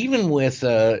 Even with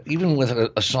a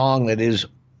song that is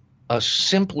a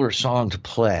simpler song to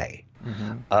play,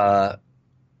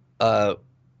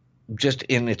 just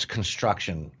in its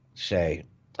construction, say,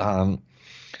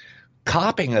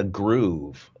 copying a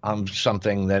groove on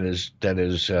something that is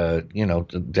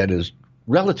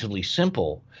relatively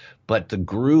simple, but the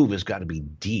groove has got to be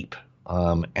deep,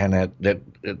 and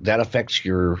that affects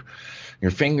your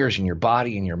fingers and your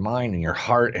body and your mind and your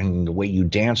heart and the way you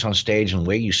dance on stage and the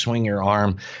way you swing your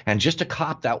arm. And just to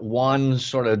cop that one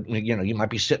sort of, you know, you might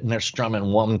be sitting there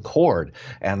strumming one chord,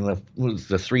 and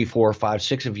the 3, 4, 5,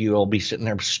 6 of you will be sitting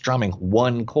there strumming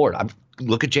one chord.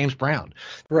 Look at James Brown.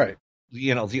 Right.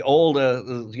 You know, the old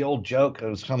joke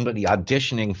of somebody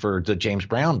auditioning for the James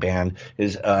Brown band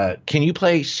is, can you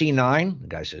play C9? The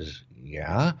guy says,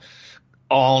 yeah.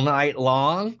 All night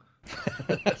long?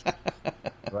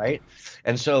 Right?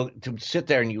 And so to sit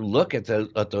there and you look at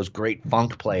those great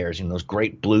funk players and those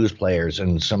great blues players,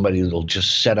 and somebody will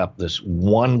just set up this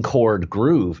one chord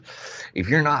groove. If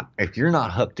you're not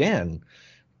hooked in,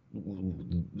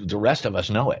 the rest of us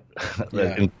know it.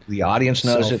 Yeah. The audience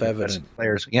knows Self-evident. it.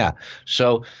 Players, yeah.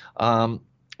 So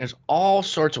there's all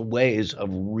sorts of ways of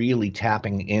really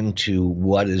tapping into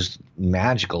what is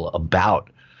magical about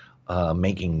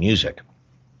making music.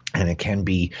 And it can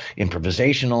be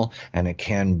improvisational, and it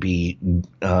can be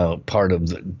part of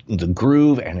the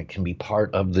groove, and it can be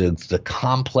part of the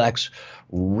complex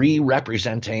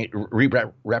representation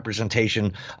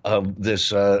of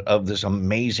this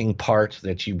amazing part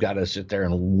that you've got to sit there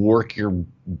and work your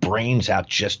brains out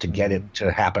just to get it to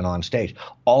happen on stage.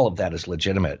 All of that is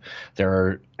legitimate.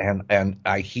 And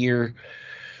I hear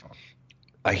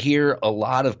a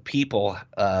lot of people.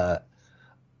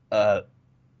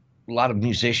 A lot of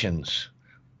musicians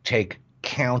take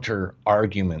counter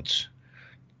arguments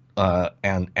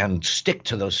and stick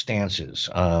to those stances.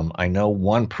 I know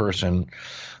one person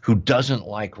who doesn't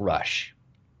like Rush,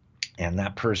 and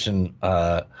that person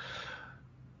does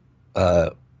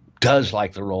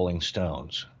like the Rolling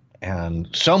Stones, and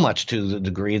so much to the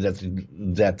degree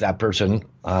that person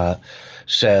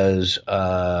says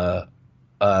that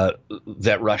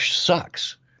Rush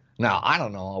sucks. Now, I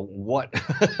don't know what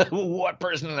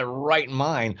person in their right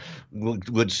mind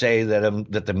would say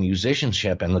that the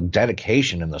musicianship and the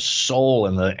dedication and the soul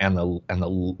and the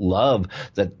love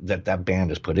that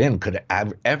band has put in could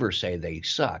ever say they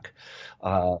suck,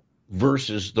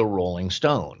 versus the Rolling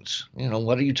Stones. You know,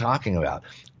 what are you talking about?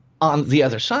 On the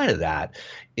other side of that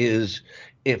is,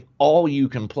 if all you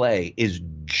can play is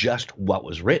just what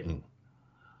was written,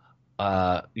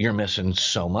 you're missing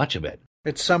so much of it.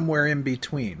 It's somewhere in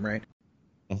between, right?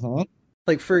 Mm-hmm.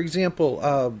 Like, for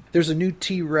example, there's a new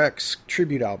T-Rex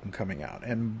tribute album coming out,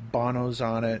 and Bono's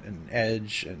on it, and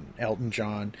Edge, and Elton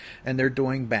John, and they're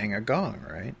doing Bang a Gong,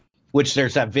 right? Which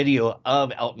there's that video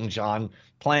of Elton John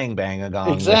playing Bang a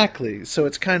Gong. Exactly. So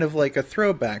it's kind of like a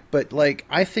throwback. But, like,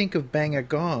 I think of Bang a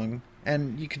Gong,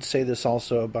 and you could say this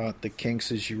also about the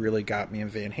Kinks' You Really Got Me and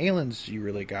Van Halen's You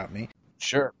Really Got Me.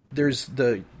 Sure. There's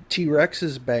the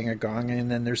T-Rex's Bang a Gong,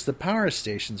 and then there's the Power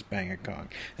Station's Bang a Gong.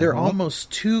 They're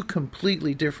almost two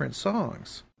completely different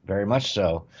songs. Very much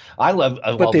so. I love,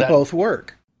 but they both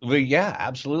work. Well, yeah,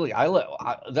 absolutely.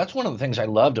 That's one of the things I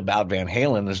loved about Van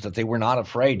Halen, is that they were not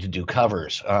afraid to do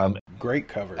covers. Great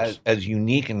covers, as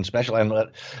unique and special. And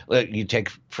you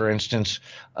take, for instance,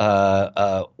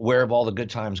 "Where Have All the Good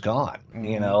Times Gone?"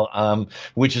 You know,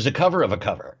 which is a cover of a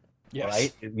cover. Yes.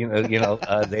 Right?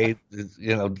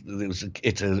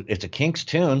 It's a Kinks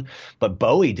tune, but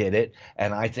Bowie did it,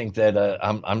 and I think that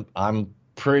I'm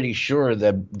pretty sure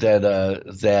that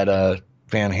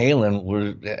Van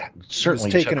Halen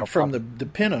certainly taking took it from the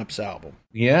Pinups album.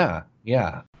 Yeah.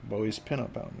 Bowie's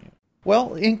Pinup album. Yeah.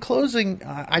 Well, in closing,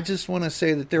 I just want to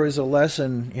say that there was a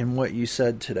lesson in what you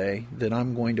said today that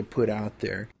I'm going to put out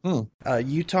there.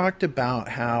 You talked about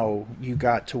how you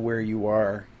got to where you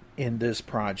are in this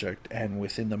project and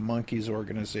within the Monkees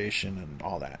organization and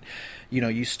all that.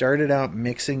 You started out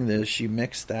mixing this, you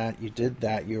mixed that, you did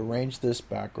that, you arranged this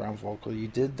background vocal, you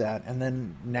did that, and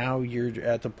then now you're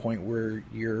at the point where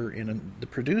you're in the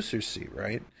producer's seat,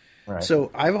 right? Right. So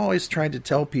I've always tried to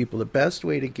tell people the best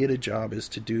way to get a job is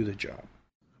to do the job.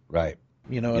 Right.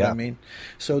 You know what I mean?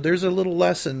 So there's a little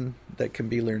lesson that can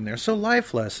be learned there. So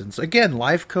life lessons. Again,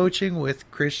 life coaching with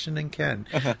Christian and Ken.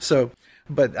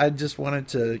 But I just wanted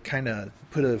to kind of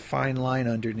put a fine line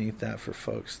underneath that for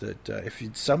folks that if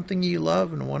it's something you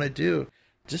love and want to do,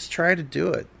 just try to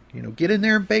do it. Get in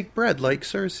there and bake bread like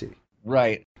Cersei.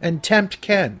 Right. And tempt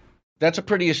Ken. That's a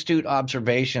pretty astute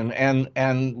observation,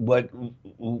 and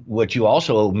what you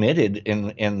also omitted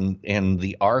in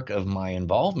the arc of my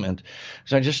involvement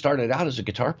is I just started out as a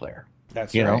guitar player.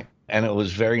 That's right. And it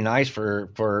was very nice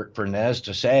for Nez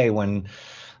to say when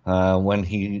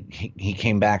he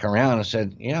came back around and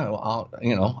said,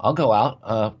 I'll go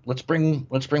out. Let's bring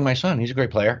my son. He's a great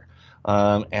player.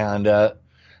 And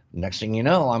next thing you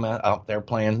know, I'm out there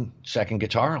playing second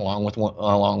guitar along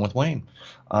with Wayne.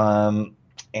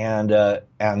 And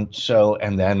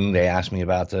then they asked me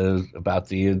about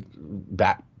the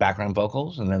background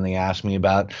vocals, and then they asked me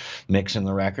about mixing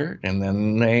the record, and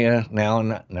then they now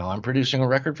I'm producing a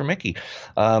record for Mickey.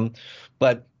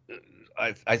 But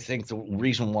I think the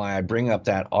reason why I bring up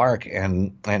that arc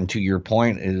and to your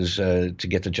point is to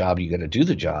get the job, you got to do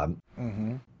the job.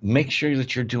 Mm-hmm. Make sure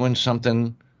that you're doing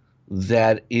something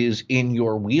that is in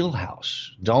your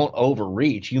wheelhouse. Don't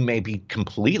overreach. You may be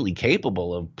completely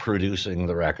capable of producing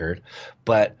the record,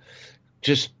 but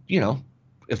just,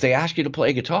 if they ask you to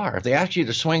play guitar, if they ask you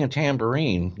to swing a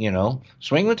tambourine,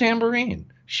 swing the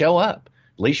tambourine, show up.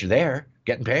 At least you're there,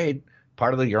 getting paid.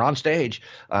 You're on stage,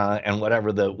 and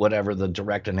whatever the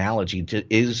direct analogy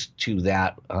is to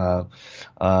that.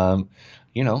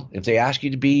 If they ask you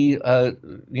to be,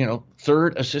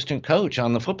 third assistant coach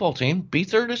on the football team, be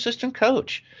third assistant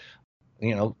coach.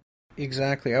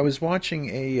 Exactly. I was watching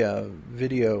a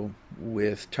video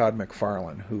with Todd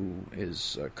McFarlane, who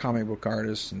is a comic book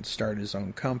artist and started his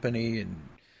own company, and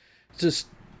just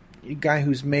a guy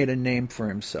who's made a name for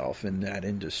himself in that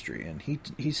industry. And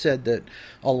he said that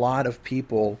a lot of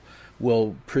people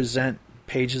will present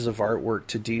pages of artwork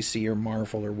to DC or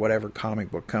Marvel or whatever comic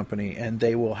book company, and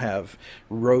they will have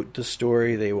wrote the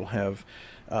story, they will have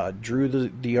drew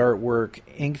the artwork,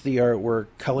 inked the artwork,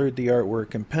 colored the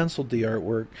artwork, and penciled the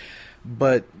artwork.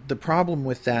 But the problem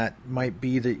with that might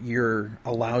be that you're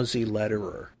a lousy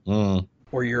letterer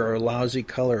or you're a lousy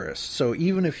colorist. So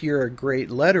even if you're a great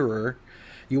letterer,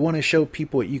 you want to show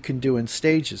people what you can do in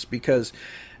stages, because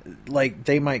like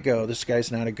they might go, this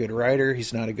guy's not a good writer,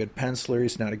 he's not a good penciler,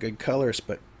 he's not a good colorist,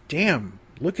 but damn,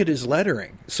 look at his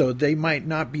lettering. So they might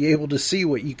not be able to see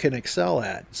what you can excel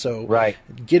at. So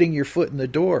getting your foot in the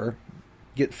door,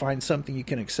 find something you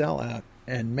can excel at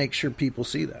and make sure people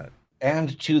see that.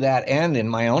 And to that end, in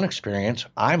my own experience,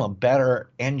 I'm a better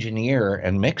engineer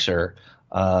and mixer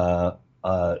now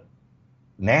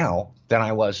than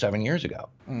I was 7 years ago.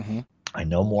 Mm-hmm. I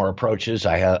know more approaches.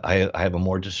 I have a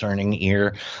more discerning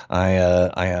ear. I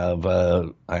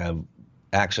have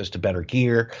access to better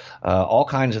gear. All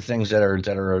kinds of things that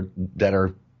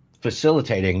are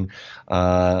facilitating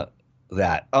that.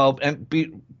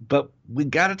 But we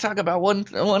got to talk about one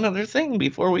other thing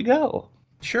before we go.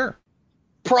 Sure.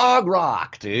 Prog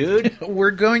rock, dude.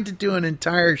 We're going to do an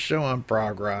entire show on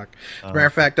prog rock. As a matter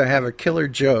of fact, I have a killer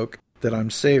joke that I'm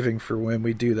saving for when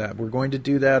we do that. We're going to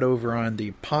do that over on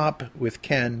the Pop with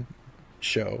Ken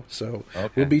show. So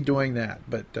we'll be doing that.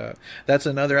 But that's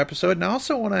another episode. And I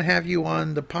also want to have you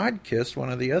on the Podkiss,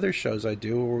 one of the other shows I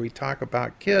do where we talk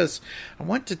about Kiss. I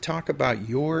want to talk about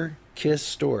your Kiss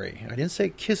story. I didn't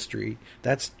say Kisstory.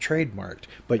 That's trademarked.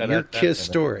 But your Kiss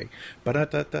story.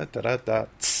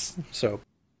 So,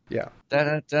 yeah.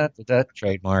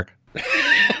 Trademark.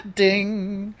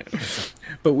 Ding.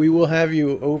 But we will have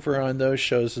you over on those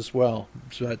shows as well.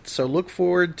 So look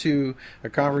forward to a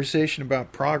conversation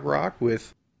about prog rock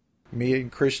with me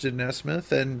and Christian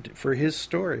Nesmith and for his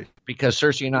story. Because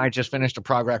Cersei and I just finished a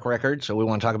prog rock record, so we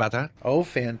want to talk about that. Oh,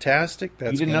 fantastic.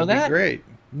 That's you didn't know that? Great.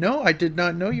 No, I did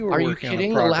not know you were Are you working on a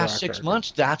kidding? The prog last rock 6 record.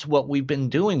 months, that's what we've been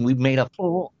doing. We've made a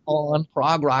full-on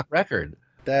prog rock record.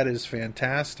 That is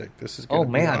fantastic. This is Oh going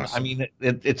to be man, awesome. I mean,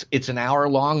 it's an hour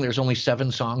long. There's only 7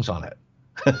 songs on it.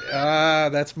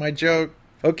 That's my joke.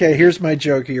 Okay, here's my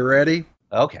joke. Are you ready?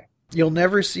 Okay. You'll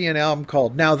never see an album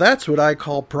called, now that's what I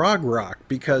call prog rock,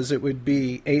 because it would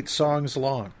be 8 songs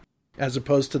long, as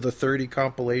opposed to the 30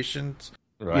 compilations,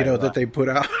 that they put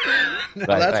out.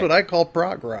 That's what I call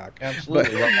prog rock.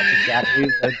 Absolutely. Well, that's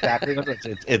exactly what it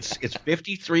is. It's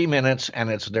 53 minutes, and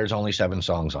there's only 7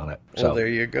 songs on it. So Well, there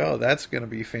you go. That's going to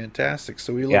be fantastic.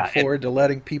 So we look forward to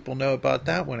letting people know about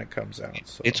that when it comes out.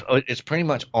 So. It's pretty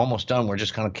much almost done. We're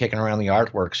just kind of kicking around the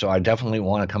artwork. So I definitely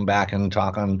want to come back and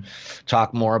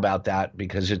talk more about that,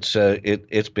 because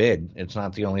it's big. It's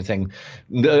not the only thing.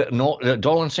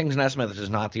 Dolan Sings Nesmith is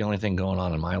not the only thing going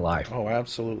on in my life. Oh,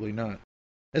 absolutely not.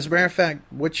 As a matter of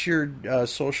fact, what's your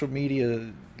social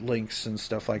media links and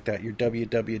stuff like that? Your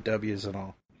wwws and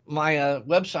all? My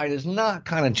website is not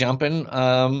kind of jumping,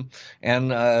 and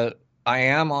I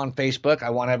am on Facebook. I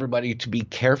want everybody to be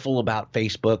careful about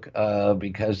Facebook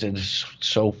because it's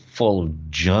so full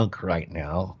of junk right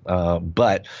now.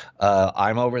 But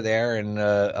I'm over there, and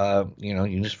you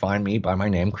can just find me by my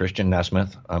name, Christian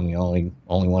Nesmith. I'm the only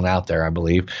one out there, I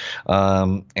believe.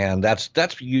 And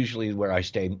that's usually where I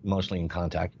stay mostly in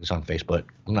contact, is on Facebook.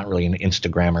 I'm not really an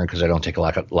Instagrammer because I don't take a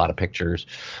lot of pictures,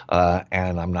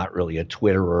 and I'm not really a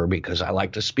Twitterer because I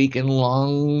like to speak in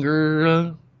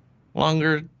longer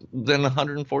than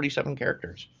 147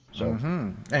 characters. So,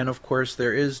 And of course,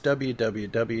 there is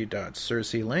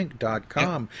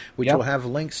www.circelink.com, which will have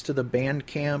links to the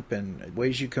Bandcamp and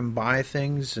ways you can buy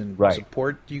things and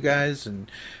support you guys and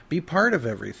be part of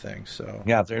everything. So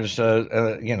yeah, there's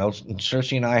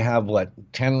Circe and I have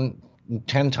 10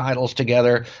 titles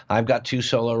together. I've got 2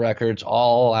 solo records,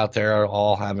 all out there,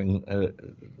 all having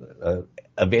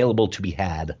available to be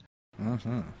had.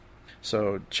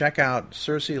 So check out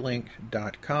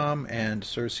circelink.com and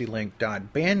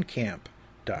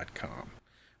circelink.bandcamp.com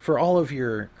for all of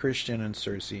your Christian and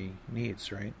Circe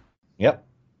needs, right? Yep.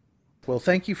 Well,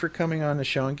 thank you for coming on the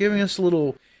show and giving us a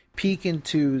little peek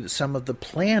into some of the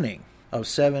planning of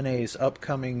 7A's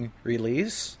upcoming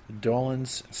release,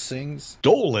 Dolan's Sings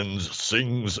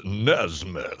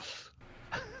Nesmith.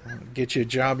 Get you a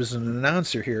job as an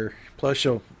announcer here. Plus,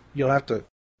 you'll have to...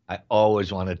 I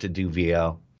always wanted to do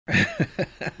VO.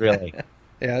 Really?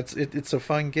 Yeah, it's a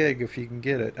fun gig if you can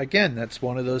get it. Again, that's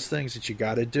one of those things that you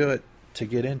got to do it to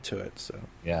get into it. So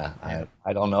yeah.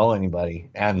 I don't know anybody,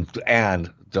 and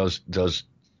those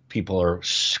people are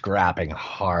scrapping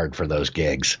hard for those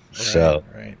gigs.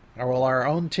 Right. Well, our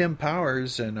own Tim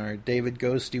Powers and our David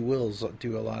Ghosty Wills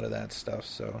do a lot of that stuff.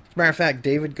 So, as a matter of fact,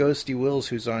 David Ghosty Wills,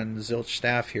 who's on the Zilch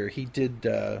staff here, he did,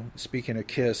 speaking of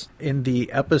Kiss, in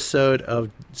the episode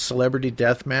of Celebrity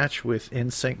Deathmatch with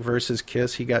NSYNC versus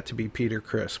Kiss, he got to be Peter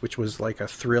Criss, which was like a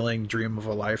thrilling dream of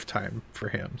a lifetime for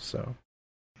him. So.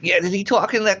 Yeah, did he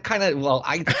talk in that kind of? Well,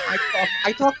 I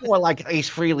talk more like Ace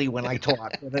Frehley when I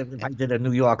talk. If I did a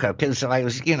New Yorker, because I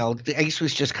was, Ace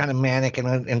was just kind of manic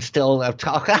and still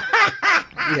talk.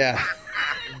 Yeah.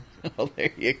 Well,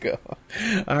 there you go.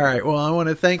 All right. Well, I want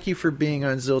to thank you for being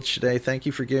on Zilch today. Thank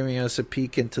you for giving us a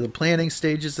peek into the planning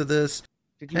stages of this.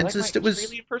 Did you like my Ace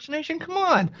Frehley impersonation? Come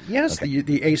on. Yes, okay.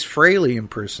 the Ace Frehley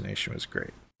impersonation was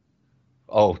great.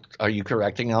 Oh, are you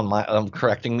correcting me on my?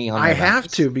 I have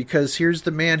to, because here's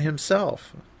the man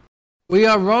himself. We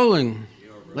are rolling,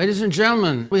 ladies and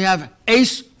gentlemen. We have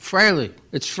Ace Frehley.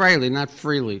 It's Frehley, not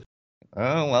Freely.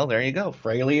 Oh well, there you go.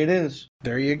 Frehley, it is.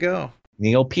 There you go.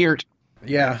 Neil Peart.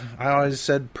 Yeah, I always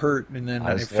said Pert, and then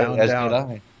I found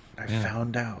out. I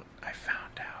found out.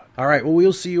 All right. Well,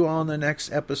 we'll see you all in the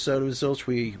next episode of Zilch.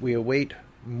 We await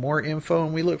more info,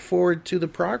 and we look forward to the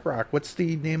prog rock. What's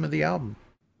the name of the album?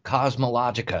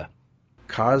 Cosmologica.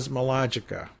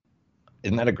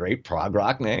 Isn't that a great prog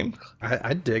rock name?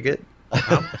 I dig it.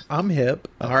 I'm hip.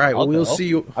 All right. Well, we'll see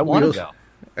you. I want to go.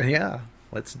 Yeah,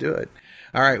 let's do it.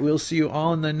 All right. We'll see you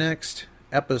all in the next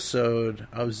episode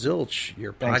of Zilch,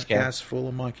 your podcast full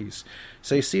of monkeys.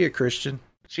 Say, see ya, Christian.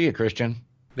 See ya, Christian.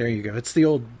 There you go. It's the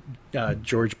old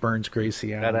George Burns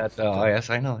Gracie album. Oh, yes,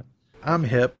 I know it. I'm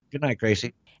hip. Good night,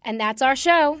 Gracie. And that's our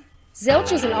show.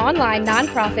 Zilch is an online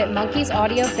nonprofit monkeys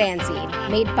audio fanzine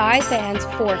made by fans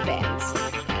for fans.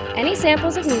 Any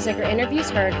samples of music or interviews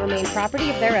heard remain property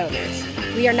of their owners.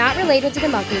 We are not related to the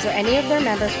Monkees or any of their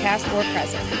members past or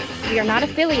present. We are not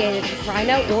affiliated with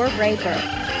Rhino or Ray Burke.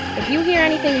 If you hear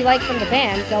anything you like from the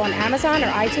band, go on Amazon or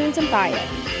iTunes and buy it.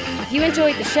 If you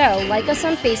enjoyed the show, like us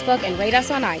on Facebook and rate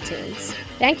us on iTunes.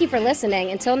 Thank you for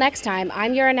listening. Until next time,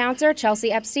 I'm your announcer,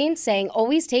 Chelsea Epstein, saying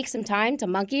always take some time to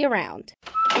monkey around.